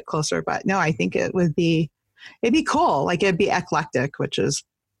it a little bit closer, but no, I think it'd be cool. Like it'd be eclectic, which is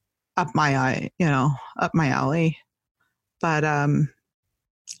up my alley. But,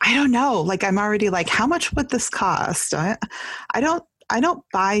 I don't know. Like I'm already like, how much would this cost? I don't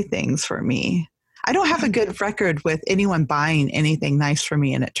buy things for me. I don't have a good record with anyone buying anything nice for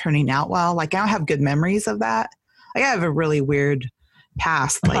me and it turning out well. Like I don't have good memories of that. Like I have a really weird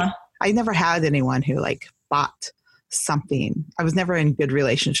past. Like I never had anyone who like bought something. I was never in good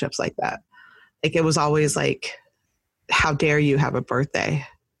relationships like that. Like it was always like, how dare you have a birthday?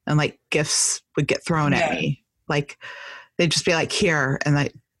 And like gifts would get thrown at me. Like they'd just be like, here. And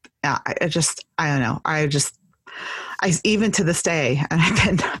like, I don't know. I even to this day,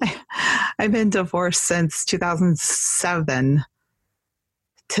 and I've been divorced since 2007.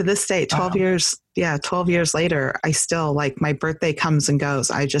 To this day, 12 years later, I still like my birthday comes and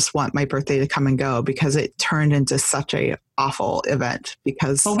goes. I just want my birthday to come and go because it turned into such a awful event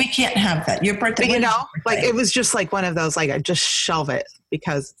because. Well, we can't have that. Your birthday. You know, like it was just like one of those, like I just shelve it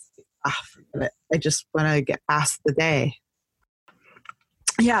because forget it. I just want to get past the day.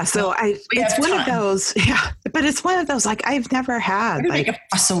 Yeah. So it's one of those. Yeah. But it's one of those, like I've never had like make a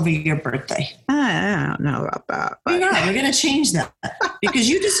fuss over your birthday. I don't know about that. But. We're going to change that because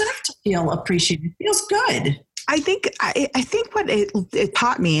you deserve to feel appreciated. It feels good. I think what it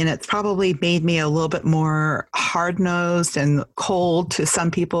taught me, and it's probably made me a little bit more hard-nosed and cold to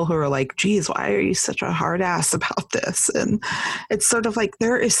some people who are like, geez, why are you such a hard ass about this? And it's sort of like,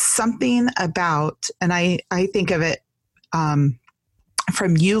 there is something about, and I think of it,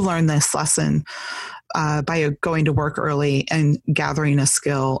 from you learn this lesson by going to work early and gathering a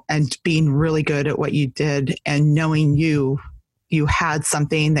skill and being really good at what you did and knowing you had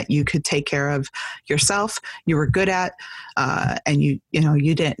something that you could take care of yourself, you were good at, and you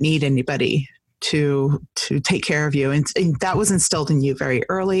didn't need anybody to take care of you. And that was instilled in you very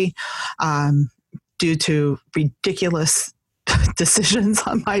early, due to ridiculous decisions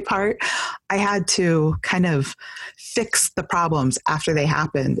on my part. I had to kind of fix the problems after they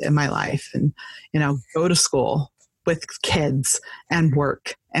happened in my life and, go to school with kids and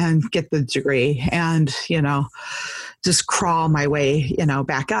work and get the degree and, just crawl my way,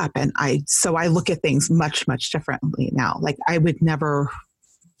 back up. And so I look at things much, much differently now. Like I would never,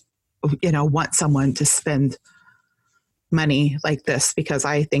 want someone to spend money like this because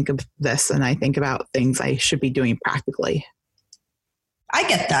I think of this and I think about things I should be doing practically. I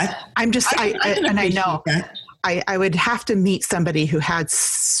get that. I'm just, I know that. I would have to meet somebody who had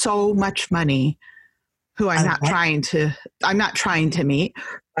so much money who I'm not trying to meet,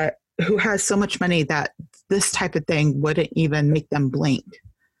 but who has so much money that this type of thing wouldn't even make them blink.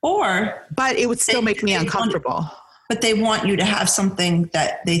 But it would still make me uncomfortable. But they want you to have something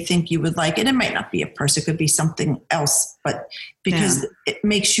that they think you would like. And it might not be a purse. It could be something else, but because it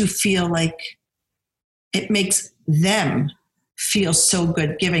makes you feel like it makes them feel so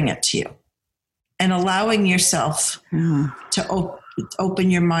good giving it to you and allowing yourself to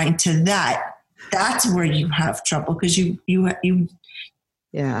open your mind to that. That's where you have trouble because you don't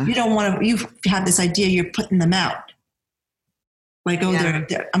want to, you have this idea you're putting them out. Like,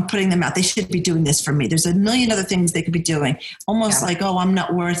 I'm putting them out. They should be doing this for me. There's a million other things they could be doing. Almost like, I'm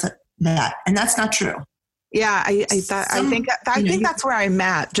not worth that. And that's not true. Yeah, I think that's where I'm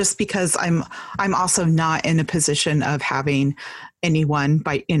at, just because I'm also not in a position of having anyone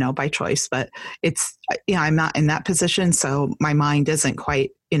by choice, but it's, I'm not in that position. So my mind isn't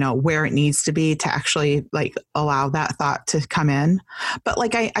quite, where it needs to be to actually like allow that thought to come in. But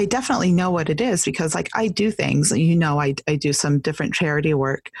like, I definitely know what it is because like I do things, I do some different charity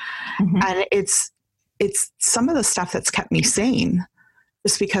work, and it's some of the stuff that's kept me sane.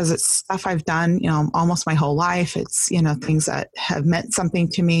 Just because it's stuff I've done, almost my whole life. It's, things that have meant something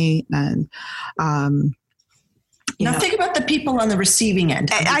to me. And, now think about the people on the receiving end.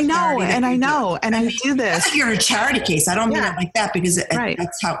 I know. And I do this. That's like you're a charity case. I don't mean it like that because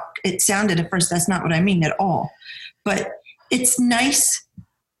that's how it sounded at first. That's not what I mean at all. But it's nice.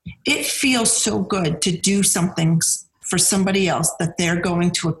 It feels so good to do something for somebody else that they're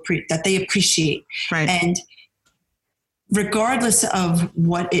going to that they appreciate. Right. And regardless of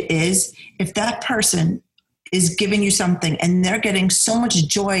what it is, if that person is giving you something and they're getting so much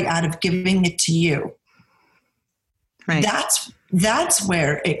joy out of giving it to you, right. That's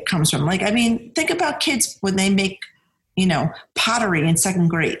where it comes from. Like, I mean, think about kids when they make, pottery in second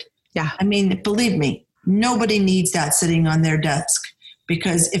grade. Yeah. I mean, believe me, nobody needs that sitting on their desk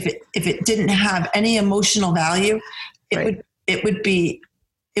because if it didn't have any emotional value, it would be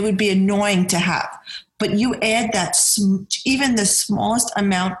annoying to have. But you add that, even the smallest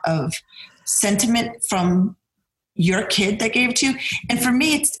amount of sentiment from your kid that gave it to you. And for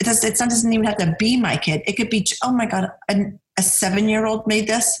me, it doesn't even have to be my kid. It could be, oh my God, a 7-year-old made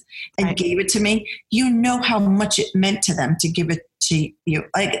this and gave it to me. You know how much it meant to them to give it to you.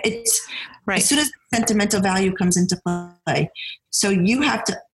 Like it's as soon as the sentimental value comes into play. So you have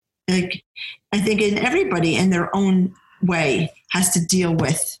to, like, I think everybody in their own way has to deal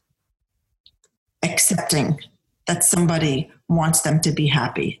with accepting that somebody wants them to be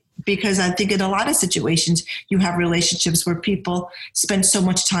happy. because I think in a lot of situations you have relationships where people spend so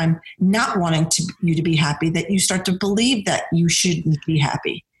much time not wanting you to be happy that you start to believe that you shouldn't be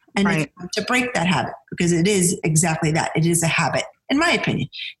happy. And it's time to break that habit, because it is exactly that. It is a habit. In my opinion,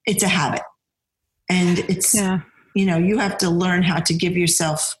 it's a habit. And it's, you have to learn how to give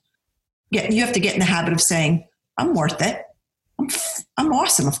yourself, you have to get in the habit of saying, I'm worth it. I'm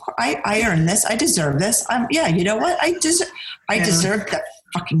awesome. Of course, I earned this. I deserve this. You know what? I deserve that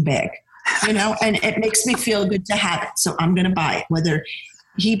fucking bag, and it makes me feel good to have it. So I'm going to buy it, whether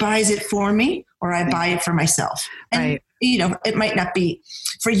he buys it for me or I buy it for myself. And, it might not be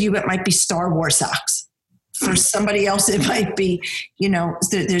for you. It might be Star Wars socks. For somebody else, it might be,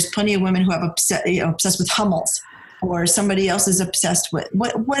 there's plenty of women who have obsessed with Hummels, or somebody else is obsessed with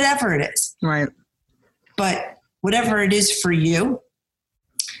whatever it is. Right. But whatever it is for you,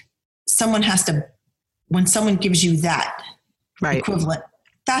 someone has to, when someone gives you that equivalent,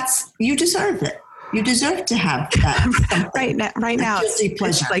 you deserve it. You deserve to have that. right now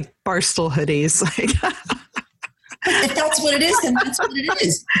it's like Barstool hoodies. If that's what it is, then that's what it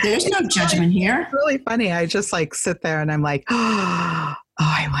is. There's no judgment here. It's really funny. I just sit there and I'm like, oh,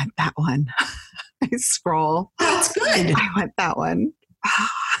 I want that one. I scroll. That's good. I want that one.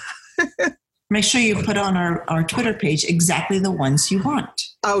 Make sure you put on our Twitter page exactly the ones you want.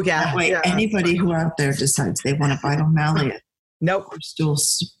 Oh, yeah. That way, anybody who out there decides they want to buy O'Malley Barstool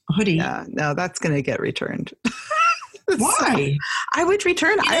hoodie. Yeah, no, that's going to get returned. Why? I would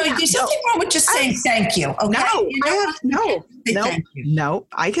return. There's something wrong with just saying thank you. Okay? No.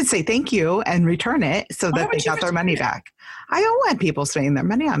 I can say thank you and return it so that they got their money back. I don't want people spending their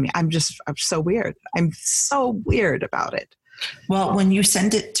money on me. I'm so weird. I'm so weird about it. Well, when you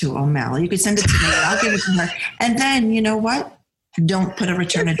send it to O'Malley, you can send it to me. I'll give it to her. And then, you know what? Don't put a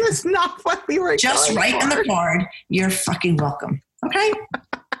return address. This is not what we were just write on the card, you're fucking welcome. Okay?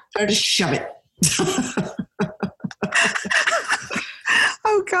 Or just shove it.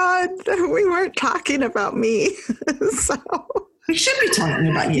 Oh, God. We weren't talking about me. So we should be talking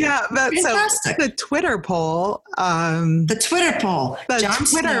about you. Yeah, that's fantastic. So the Twitter poll. Jon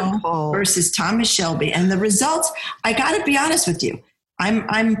Snow versus Thomas Shelby, and the results. I got to be honest with you.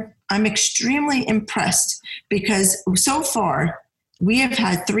 I'm extremely impressed, because so far we have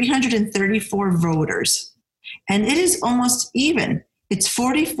had 334 voters, and it is almost even. It's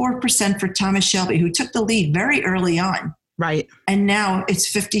 44% for Thomas Shelby, who took the lead very early on. Right. And now it's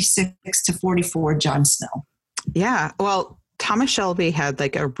 56 to 44 Jon Snow. Yeah. Well, Thomas Shelby had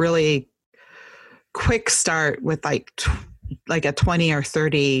a really quick start with a 20 or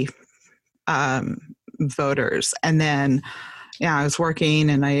 30 voters. And then, I was working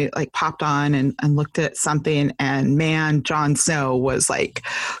and I popped on and looked at something, and man, Jon Snow was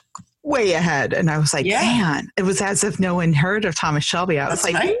way ahead. And I was like, man, it was as if no one heard of Thomas Shelby. I was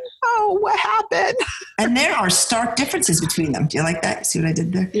oh, what happened? And there are stark differences between them. Do you like that? See what I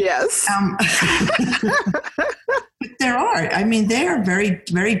did there? Yes. But there are. I mean, they are very,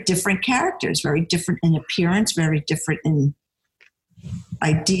 very different characters, very different in appearance, very different in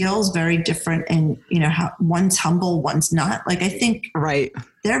ideals, very different in, how one's humble, one's not. I think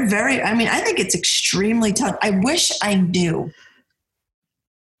they're very, I think it's extremely tough. I wish I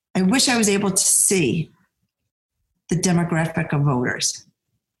was able to see the demographic of voters.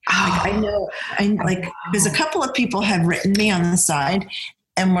 I know, because a couple of people have written me on the side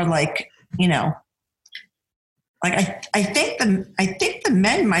and were I think the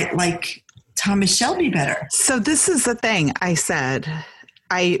men might like Thomas Shelby better. So this is the thing.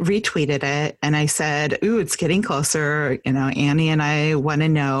 I retweeted it and I said, ooh, it's getting closer. Annie and I want to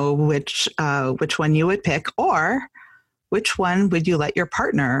know which one you would pick, or which one would you let your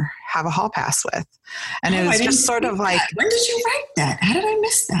partner have a hall pass with? And it was just sort of when did you write that? How did I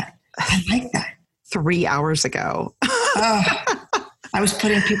miss that? I like that. 3 hours ago. I was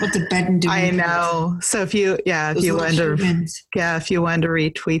putting people to bed and doing. I know. So if you wanted to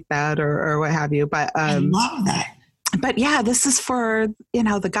retweet that or what have you, but I love that. But yeah, this is for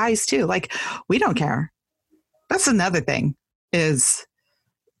the guys too. We don't care. That's another thing is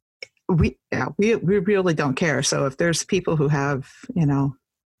we really don't care. So if there's people who have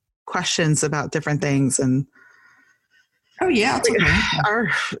questions about different things and. Oh yeah, it's okay. Our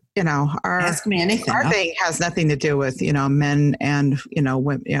ask me anything. Our thing has nothing to do with men and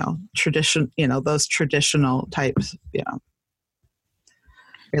women, tradition, those traditional types,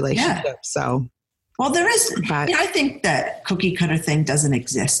 relationships. Yeah. So, well, there is. But, I think that cookie cutter thing doesn't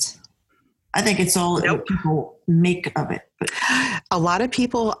exist. I think it's all what people make of it. But a lot of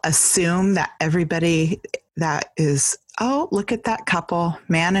people assume that everybody that is, look at that couple,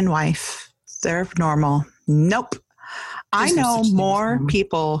 man and wife, they're normal. Nope. I There's no know such thing as more normal.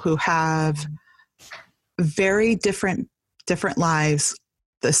 people who have very different lives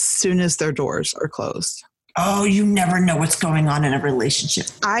as soon as their doors are closed. Oh, you never know what's going on in a relationship.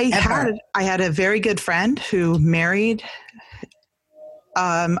 I had a very good friend who married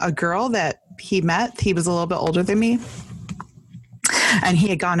a girl that he met. He was a little bit older than me, and he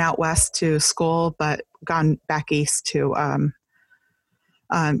had gone out west to school, but gone back east to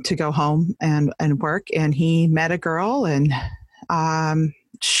go home and work. And he met a girl, and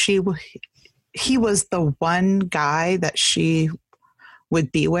he was the one guy that she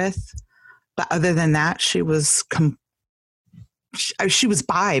would be with. But other than that, she was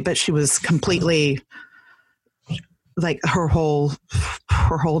bi, but she was completely like her whole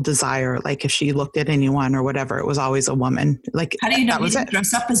desire. Like if she looked at anyone or whatever, it was always a woman. Like How do you know that he was didn't it.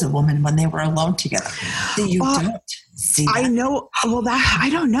 dress up as a woman when they were alone together? You don't see that. I know. Well, that I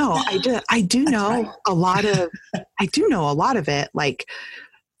don't know. I do know right. a lot of. I do know a lot of it. Like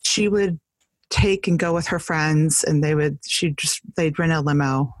she would take and go with her friends, and they'd rent a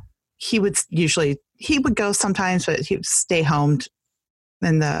limo. He would go sometimes, but he would stay home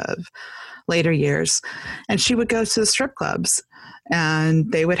in the later years, and she would go to the strip clubs,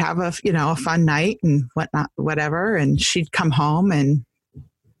 and they would have a fun night and whatnot, whatever. And she'd come home, and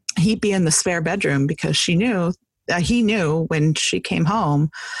he'd be in the spare bedroom because he knew when she came home,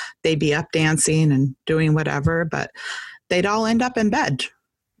 they'd be up dancing and doing whatever, but they'd all end up in bed,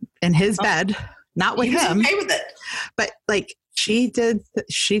 in his bed, not with He was him. okay with it. But like she did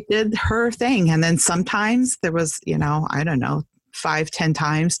her thing. And then sometimes there was, I don't know, 5-10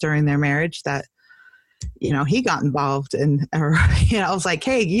 times during their marriage that, he got involved or I was like,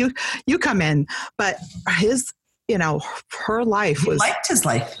 hey, you come in. But his, her life He was, liked his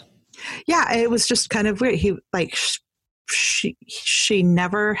life. yeah, it was just kind of weird. He like, she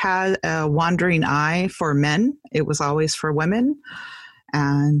never had a wandering eye for men. It was always for women.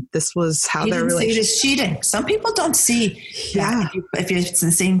 And this was how He their didn't see it relationship. as cheating. Some people don't see that. If it's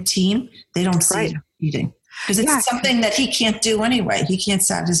the same team, they don't see it as cheating. Because it's something that he can't do anyway. He can't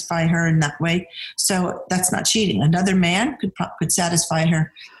satisfy her in that way. So that's not cheating. Another man could satisfy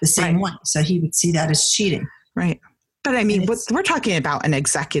her the same way. So he would see that as cheating. Right. But I mean, we're talking about an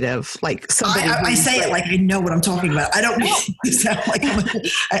executive, like somebody. I say it like I know what I'm talking about. I don't mean to sound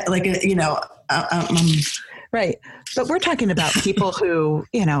right. But we're talking about people who,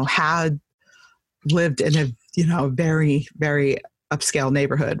 had lived in a, very, very upscale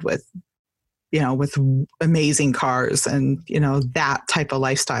neighborhood with amazing cars and, that type of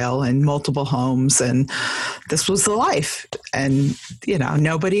lifestyle and multiple homes. And this was the life. And,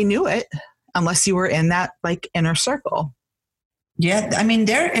 nobody knew it unless you were in that like inner circle. Yeah. I mean,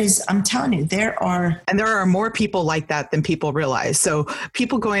 I'm telling you, there are more people like that than people realize. So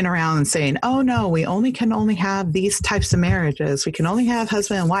people going around and saying, oh no, we can only have these types of marriages. We can only have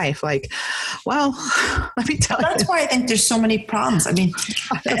husband and wife. Like, well, let me tell you. That's why I think there's so many problems. I mean,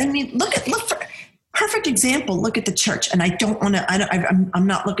 look for perfect example. Look at the church. And I don't want to, I'm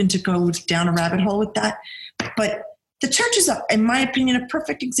not looking to go down a rabbit hole with that, but the church is, in my opinion, a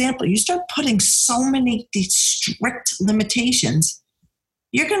perfect example. You start putting so many these strict limitations,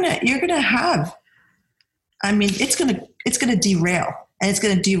 you're gonna have. I mean, it's gonna derail, and it's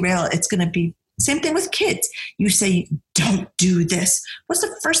gonna be same thing with kids. You say, don't do this. What's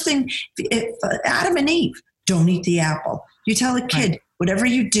the first thing? Adam and Eve, don't eat the apple. You tell a kid, whatever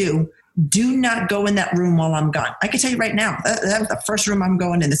you do not go in that room while I'm gone. I can tell you right now, that was the first room I'm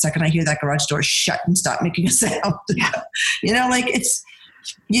going in the second I hear that garage door shut and stop making a sound. Like it's,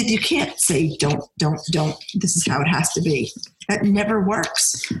 you can't say, don't, this is how it has to be. That never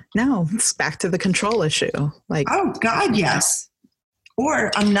works. No, it's back to the control issue. Like, oh God, yes.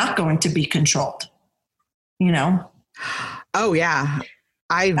 Or I'm not going to be controlled, Oh yeah.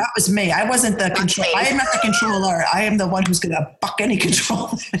 That was me. I wasn't the control. I am not the controller. I am the one who's going to buck any control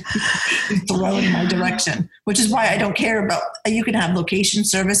and throw in my direction, which is why I don't care about, you can have location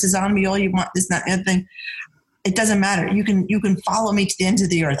services on me all you want, this, that, and the other thing. It doesn't matter. You can follow me to the ends of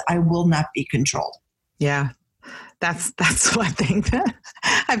the earth. I will not be controlled. Yeah. That's one thing that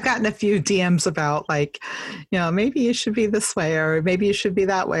I've gotten a few DMs about, like, maybe you should be this way, or maybe you should be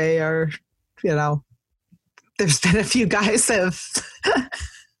that way, or, there's been a few guys that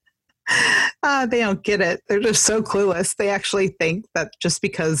have, they don't get it. They're just so clueless. They actually think that just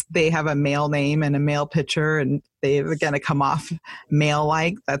because they have a male name and a male picture and they're going to come off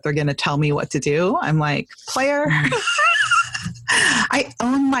male-like, that they're going to tell me what to do. I'm like, player, I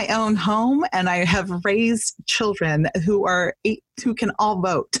own my own home and I have raised children who can all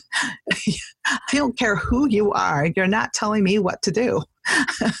vote. I don't care who you are. You're not telling me what to do.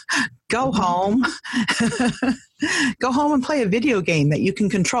 Go home. Go home and play a video game that you can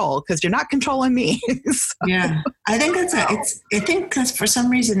control because you're not controlling me. So, Yeah. I think I think that's for some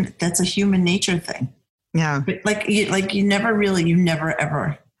reason that's a human nature thing. yeah. But you never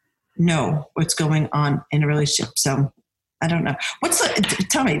ever know what's going on in a relationship. So I don't know.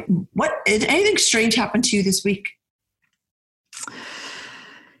 Tell me, did anything strange happen to you this week?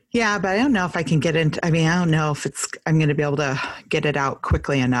 Yeah, but I don't know if I can get into, I don't know if I'm going to be able to get it out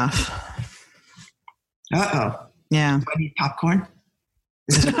quickly enough. Uh-oh. Yeah. Do I need popcorn?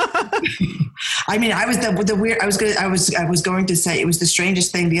 I mean, I was the weird. I was going to say it was the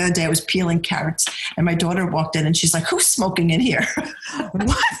strangest thing. The other day, I was peeling carrots, and my daughter walked in, and she's like, "Who's smoking in here?"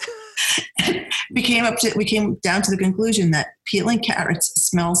 What? We came down to the conclusion that peeling carrots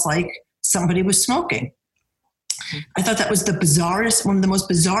smells like somebody was smoking. I thought that was one of the most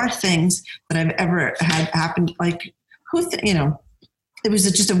bizarre things that I've ever had happen. Like, it was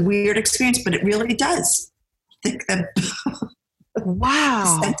just a weird experience, but it really does. Wow.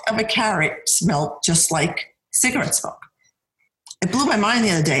 The scent of a carrot smelled just like cigarette smoke. It blew my mind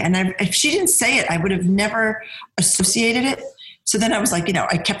the other day. And if she didn't say it, I would have never associated it. So then I was like,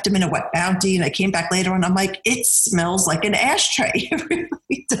 I kept them in a wet Bounty, and I came back later and I'm like, it smells like an ashtray. It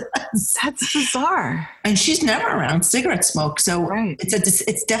really does. That's bizarre. And she's never around cigarette smoke. So right.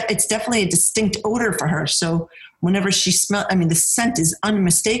 it's definitely a distinct odor for her. So whenever she smells, the scent is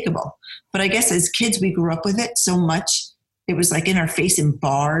unmistakable. But I guess as kids, we grew up with it so much. It was like in our face in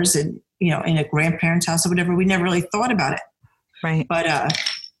bars and, in a grandparent's house or whatever. We never really thought about it. Right. But,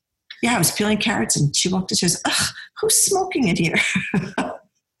 I was peeling carrots and she walked in. She goes, "Ugh, who's smoking in here?"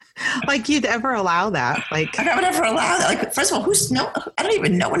 Like you'd ever allow that? Like I would never allow that. Like, first of all, I don't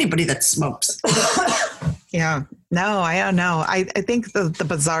even know anybody that smokes. Yeah. No, I don't know. I think the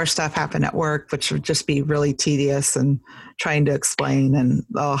bizarre stuff happened at work, which would just be really tedious and trying to explain. And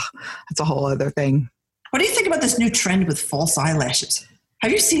it's a whole other thing. What do you think about this new trend with false eyelashes?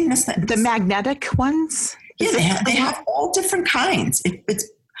 Have you seen this thing? The magnetic ones? Yeah, they have all different kinds. It's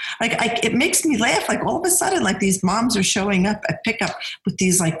like it makes me laugh. Like all of a sudden, like these moms are showing up at pickup with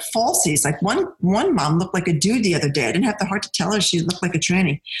these like falsies. Like one mom looked like a dude the other day. I didn't have the heart to tell her she looked like a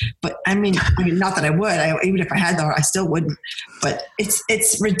tranny. But I mean, not that I would. Even if I had the heart, I still wouldn't. But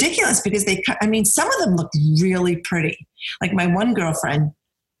it's ridiculous because some of them look really pretty. Like my one girlfriend,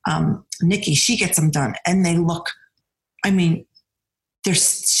 Nikki, she gets them done, and they look.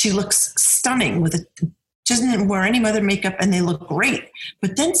 She looks stunning with she doesn't wear any other makeup, and they look great.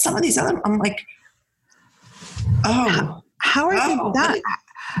 But then some of these other, I'm like, how are they done?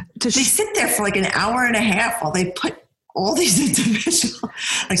 They sit there for like an hour and a half while they put all these individual,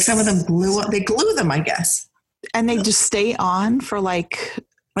 like some of them they glue them, I guess. And they just stay on for like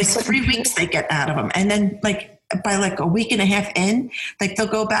 3 weeks they get out of them. And then like by like a week and a half in, like they'll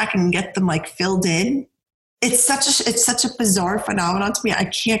go back and get them like filled in. It's such a bizarre phenomenon to me. I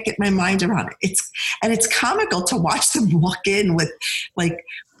can't get my mind around it. It's comical to watch them walk in with like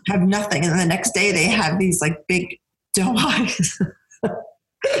have nothing, and then the next day they have these like big doe eyes.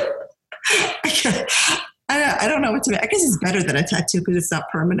 I don't know what to do. I guess it's better than a tattoo because it's not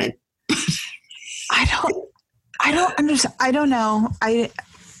permanent. I don't understand. I don't know.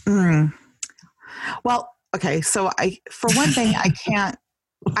 Well, okay. So for one thing, I can't.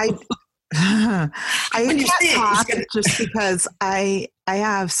 I can't talk just because I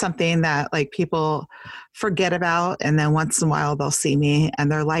have something that like people forget about, and then once in a while they'll see me and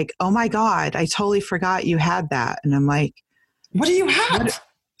they're like, "Oh my God, I totally forgot you had that." And I'm like, "What do you have?"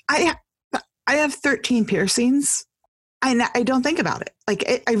 I have 13 piercings. I don't think about it. Like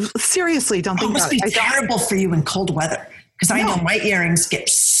I seriously don't think about it. It must be terrible for you in cold weather. Because I know my earrings get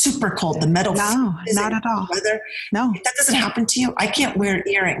super cold. The metal. No, not at all. Weather. No. That doesn't happen to you. I can't wear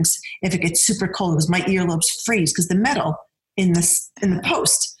earrings if it gets super cold because my earlobes freeze because the metal in the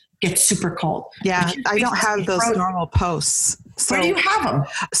post gets super cold. Yeah, I don't have those normal posts. So, where do you have them?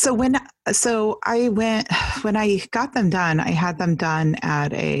 So when I got them done, I had them done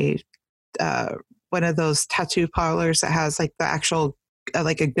at a one of those tattoo parlors that has like the actual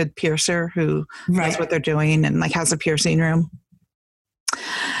like a good piercer who knows what they're doing and like has a piercing room.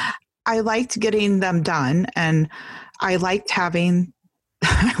 I liked getting them done, and I liked having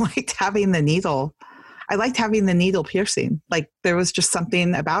the needle. I liked having the needle piercing. Like there was just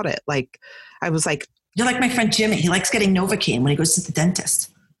something about it. Like I was like, you're like my friend Jimmy. He likes getting Novocaine when he goes to the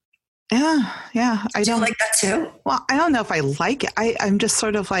dentist. Yeah. Do you like that too? Well, I don't know if I like it. I'm just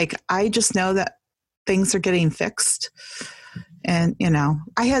sort of like, I just know that things are getting fixed. And,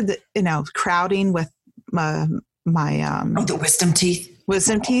 I had, crowding with my the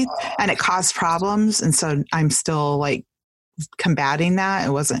wisdom teeth, and it caused problems. And so I'm still like combating that.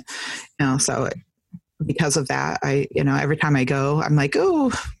 It wasn't, so because of that, every time I go, I'm like,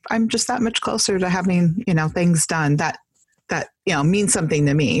 oh, I'm just that much closer to having, things done that means something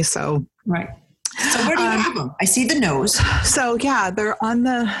to me. So, right. So where do you have them? I see the nose. So yeah, they're on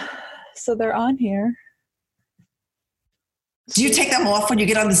here. Do you take them off when you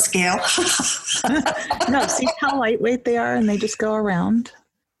get on the scale? No, see how lightweight they are, and they just go around.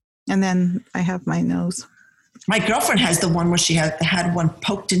 And then I have my nose. My girlfriend has the one where she had one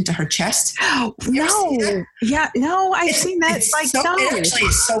poked into her chest. No. Yeah, no, I've seen that. It actually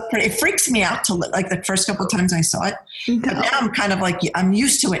is so pretty. It freaks me out to like the first couple of times I saw it. No. But now I'm kind of like, I'm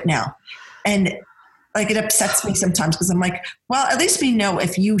used to it now. And like it upsets me sometimes because I'm like, well, at least we know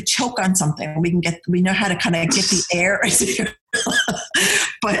if you choke on something, we know how to kind of get the air.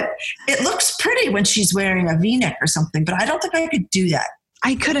 But it looks pretty when she's wearing a V-neck or something, but I don't think I could do that.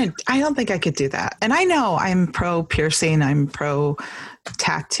 I don't think I could do that. And I know I'm pro piercing. I'm pro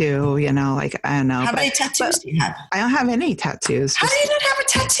tattoo, I don't know. How many tattoos do you have? I don't have any tattoos. How do you not have a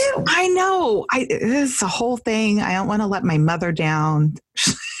tattoo? I know. It's a whole thing. I don't want to let my mother down.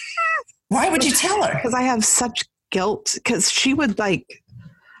 Why would you tell her? Because I have such guilt. Because she would I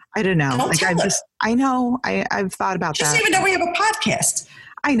don't know. Don't tell her. I know. I've thought about that. She doesn't even know we have a podcast.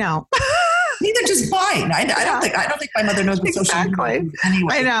 I know. Neither does mine. I don't think my mother knows what social media is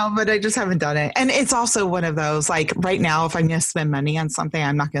anyway. I know, but I just haven't done it. And it's also one of those, like right now, if I'm going to spend money on something,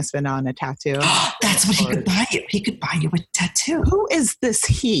 I'm not going to spend it on a tattoo. That's what he could buy you. He could buy you a tattoo. Who is this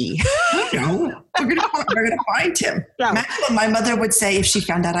he? I don't know. We're gonna find him. No. My mother would say if she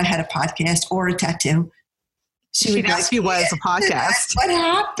found out I had a podcast or a tattoo, she'd ask you what is a podcast. That's what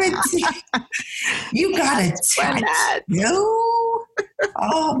happened. You got a tattoo.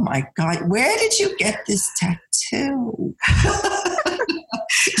 Oh my God. Where did you get this tattoo?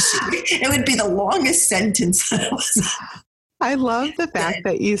 It would be the longest sentence. I love the fact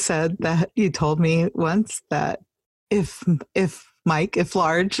that you said that you told me once that if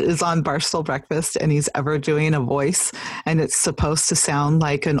Large is on Barstool Breakfast and he's ever doing a voice and it's supposed to sound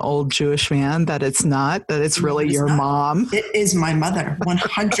like an old Jewish man, that it's not, that it's really your mom. It is my mother.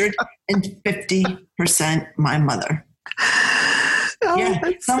 150% my mother. Oh, yeah,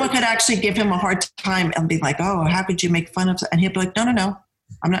 someone could actually give him a hard time and be like, oh, how could you make fun of, and he'd be like, no,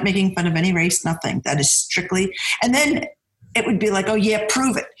 I'm not making fun of any race, nothing. That is strictly, and then it would be like, oh yeah,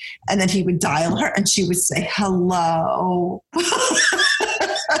 prove it. And then he would dial her and she would say, hello.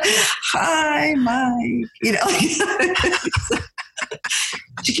 Hi, Mike.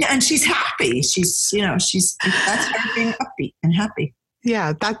 And she's happy. She's that's her being upbeat and happy.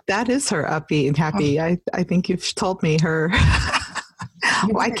 Yeah, that is her upbeat and happy. I think you've told me her.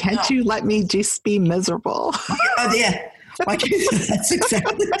 Why can't you let me just be miserable? Oh yeah. That's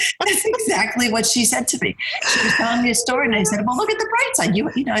exactly what she said to me. She was telling me a story and I said, well, look at the bright side.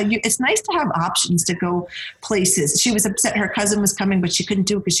 It's nice to have options to go places. She was upset her cousin was coming, but she couldn't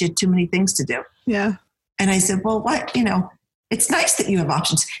do it because she had too many things to do. Yeah. And I said, well, what, it's nice that you have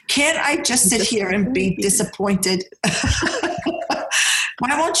options. Can't I just sit here and be disappointed?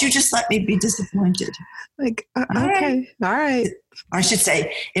 Why won't you just let me be disappointed? Like, okay. All right. I should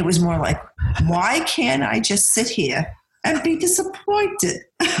say it was more like, why can't I just sit here and be disappointed?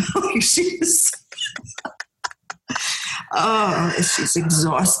 She's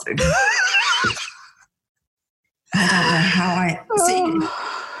exhausted. I don't know how see.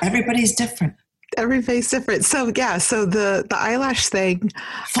 Everybody's different. Everybody's different. So yeah. So the eyelash thing.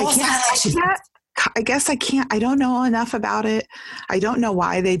 False eyelashes. I guess I can't. I don't know enough about it. I don't know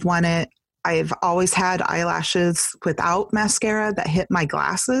why they'd want it. I've always had eyelashes without mascara that hit my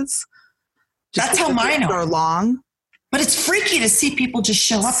glasses. That's how mine are long. But it's freaky to see people just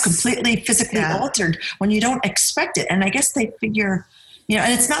show up completely physically altered when you don't expect it. And I guess they figure,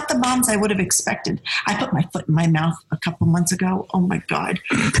 and it's not the moms I would have expected. I put my foot in my mouth a couple months ago. Oh my God.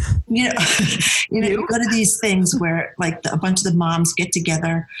 You go to these things where like a bunch of the moms get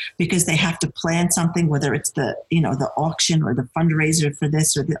together because they have to plan something, whether it's the auction or the fundraiser for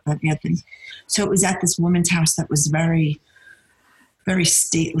this or the other thing. So it was at this woman's house that was very, very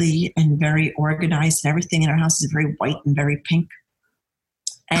stately and very organized, and everything in her house is very white and very pink.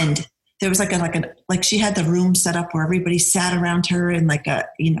 And there was like she had the room set up where everybody sat around her in like a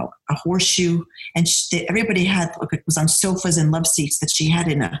horseshoe, and everybody had it was on sofas and love seats that she had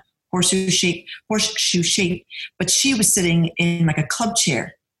in a horseshoe shape, but she was sitting in like a club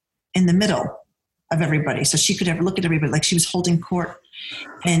chair in the middle of everybody, so she could ever look at everybody like she was holding court.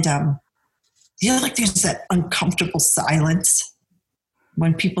 And like there's that uncomfortable silence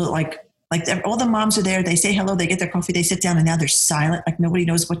when people like all the moms are there, they say hello, they get their coffee, they sit down, and now they're silent, like nobody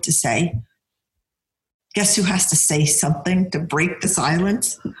knows what to say. guess who has to say something to break the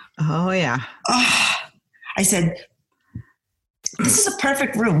silence? Oh, yeah. I said, this is a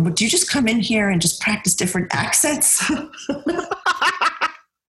perfect room. Would you just come in here and just practice different accents?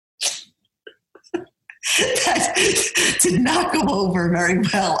 That did not go over very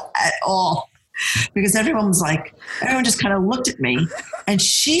well at all, because everyone just kind of looked at me, and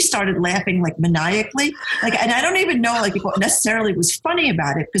she started laughing like maniacally. And I don't even know what necessarily was funny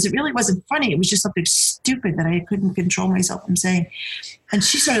about it, because it really wasn't funny. It was just something stupid that I couldn't control myself from saying. And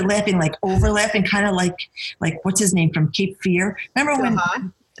she started laughing, over laughing, kind of like what's his name from Cape Fear? Remember when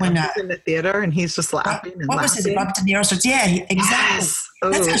he's in the theater and he's just laughing and what was his Robert De Niro starts? Yeah, exactly. Yes.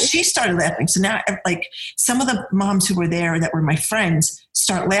 That's how she started laughing. So now, some of the moms who were there that were my friends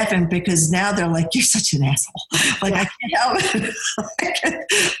start laughing, because now they're like, "You're such an asshole." I can't help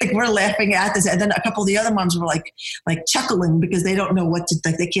it. We're laughing at this, and then a couple of the other moms were like chuckling, because they don't know what to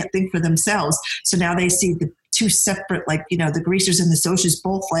they can't think for themselves. So now they see the two separate, the greasers and the socials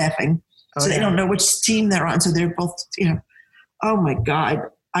both laughing. So they don't know which team they're on. So they're both, oh my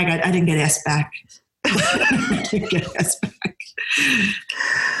God. I didn't get asked back.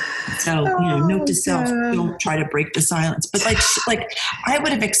 So, note to self, don't try to break the silence. But I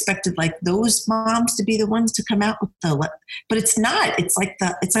would have expected those moms to be the ones to come out with but it's not. It's like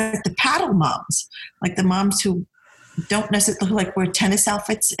the paddle moms, the moms who don't necessarily wear tennis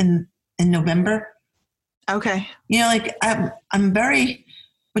outfits in November. Okay. I'm very,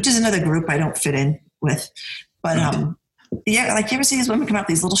 which is another group I don't fit in with, but, yeah, you ever see these women come out with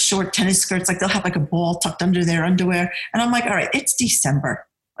these little short tennis skirts? They'll have a ball tucked under their underwear. And I'm like, all right, it's December.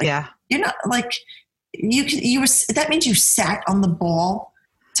 Yeah. You're not that means you sat on the ball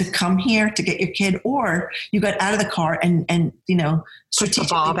to come here to get your kid, or you got out of the car and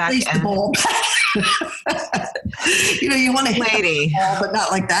strategically placed the ball back. You want to hit the ball, but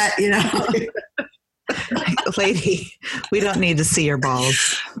not like that, Lady, we don't need to see your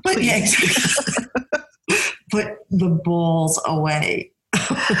balls. But please. Yeah, exactly. Put the balls away. But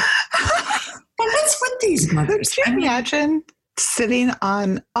what's with these mothers? Can you imagine sitting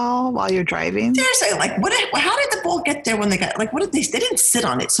on while you're driving? Seriously, how did the ball get there when they got, what did they didn't sit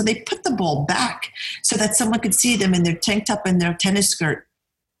on it. So they put the ball back so that someone could see them in their tank top and their tennis skirt.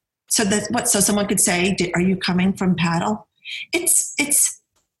 So so someone could say, are you coming from paddle? It's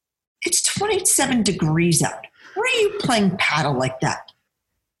 27 degrees out. Where are you playing paddle like that?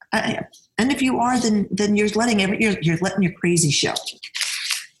 And if you are, then you're letting your crazy show.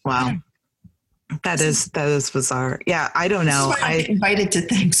 Wow, that is bizarre. Yeah, I don't know. I get invited to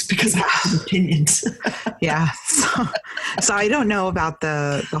things because I have opinions. Yeah, so I don't know about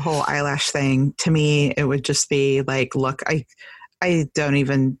the whole eyelash thing. To me, it would just be look, I don't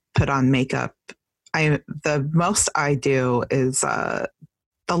even put on makeup. The most I do is the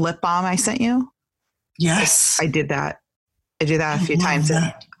lip balm I sent you. Yes, I did that. I do that a few times.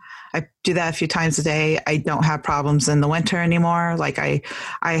 I do that a few times a day. I don't have problems in the winter anymore. I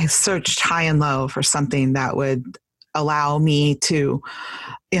searched high and low for something that would allow me to,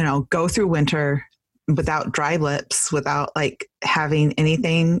 go through winter without dry lips, without having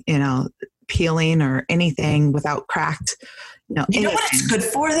anything, peeling or anything, without cracked, You know what it's good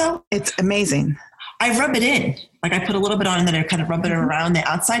for though? It's amazing. I rub it in. I put a little bit on and then I kind of rub it around the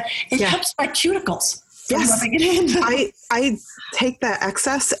outside. It helps my cuticles. Yes. Rubbing it in. I take the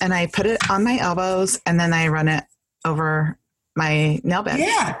excess and I put it on my elbows and then I run it over my nail bed.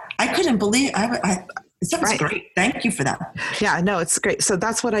 Yeah. I couldn't believe that was great. Thank you for that. Yeah, no, it's great. So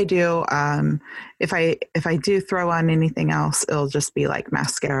that's what I do. If I do throw on anything else, it'll just be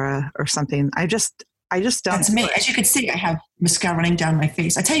mascara or something. I just don't. That's me. As you can see, I have mascara running down my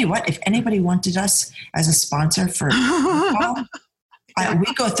face. I tell you what, if anybody wanted us as a sponsor for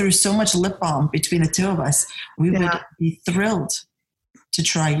we go through so much lip balm between the two of us. We would be thrilled to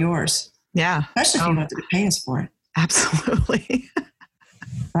try yours. Yeah. Especially if you wanted to pay us for it. Absolutely.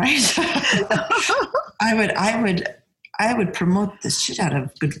 Right? I would promote the shit out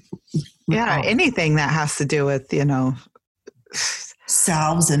of good. Yeah. Anything that has to do with,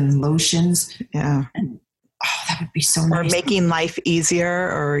 salves and lotions. Yeah. And that would be so nice. Or making life easier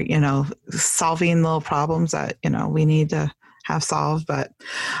or, solving little problems that, we need to have solved. But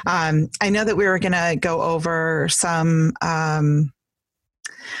I know that we were going to go over some,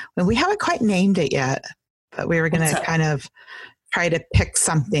 we haven't quite named it yet, but we were going to kind of try to pick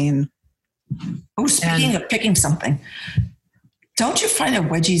something. Oh, speaking of picking something, don't you find that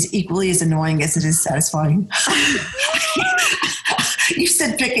wedgies equally as annoying as it is satisfying? You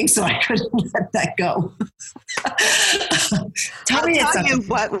said picking, so I couldn't let that go. Tell me I'll tell you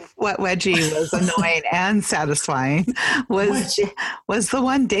what wedgie was annoying and satisfying was the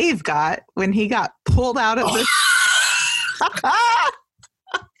one Dave got when he got pulled out of the.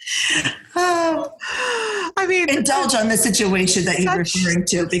 I mean, indulge on the situation that you're referring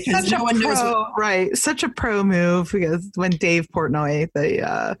to, because no one knows. Right, such a pro move, because when Dave Portnoy,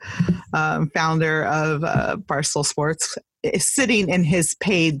 the founder of Barstool Sports, is sitting in his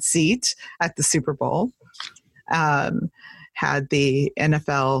paid seat at the Super Bowl, had the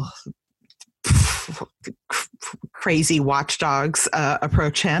NFL crazy watchdogs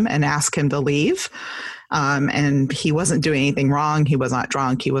approach him and ask him to leave. And he wasn't doing anything wrong. He was not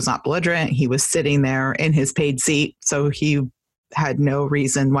drunk. He was not belligerent. He was sitting there in his paid seat. So he had no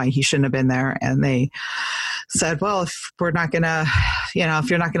reason why he shouldn't have been there. And they said, well, if we're not going to, if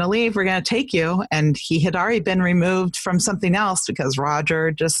you're not going to leave, we're going to take you. And he had already been removed from something else because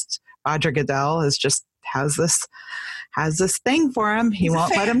Roger Goodell has this thing for him. He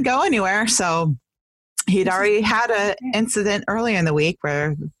won't let him go anywhere. So he'd already had an incident earlier in the week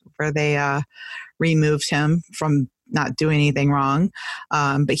where they, removed him from not doing anything wrong.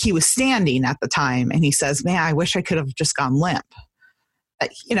 But he was standing at the time, and he says, man, I wish I could have just gone limp.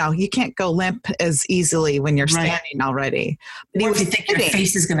 You can't go limp as easily when you're standing already. But or if you think your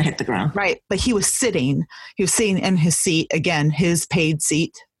face is going to hit the ground. Right. But he was sitting in his seat, again, his paid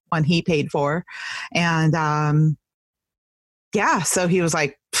seat, one he paid for. And so he was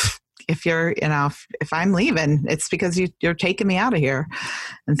like, if you're, if I'm leaving, it's because you're taking me out of here.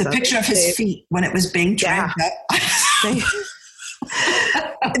 And the picture of his feet when it was being dragged up.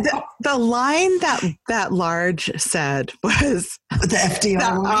 The line that Large said was the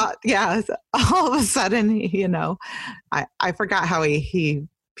FDR. All of a sudden, I forgot how he.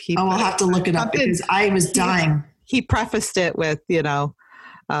 I'll have to look it up because I was dying. He prefaced it with,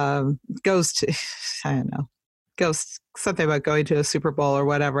 goes something about going to a Super Bowl or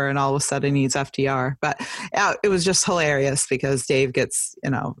whatever, and all of a sudden he's FDR. But it was just hilarious because Dave gets,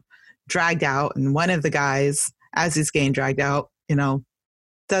 dragged out, and one of the guys, as he's getting dragged out,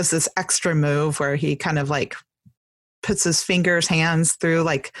 does this extra move where he kind of like puts his hands through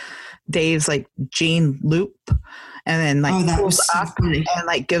like Dave's like jean loop, and then pulls up and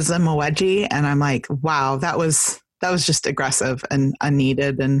like gives him a wedgie. And I'm like, wow, that was just aggressive and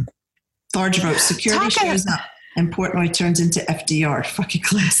unneeded. And Large wrote, security shows up and Portnoy turns into FDR. Fucking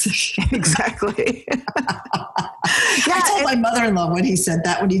classic. Exactly. I told my mother-in-law when he said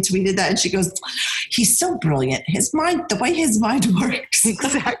that, when he tweeted that, and she goes, he's so brilliant. His mind, the way his mind works.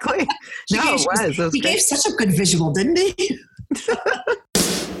 Exactly. He gave such a good visual, didn't he?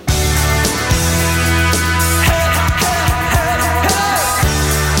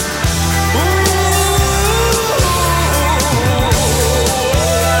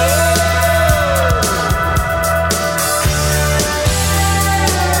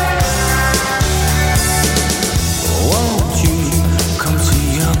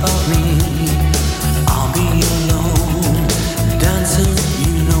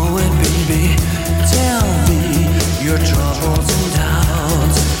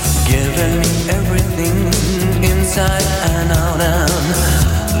 Inside and out,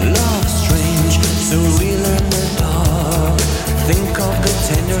 and love strange, so real in the dark. Think of the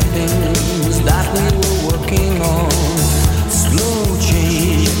tender things that we were working on.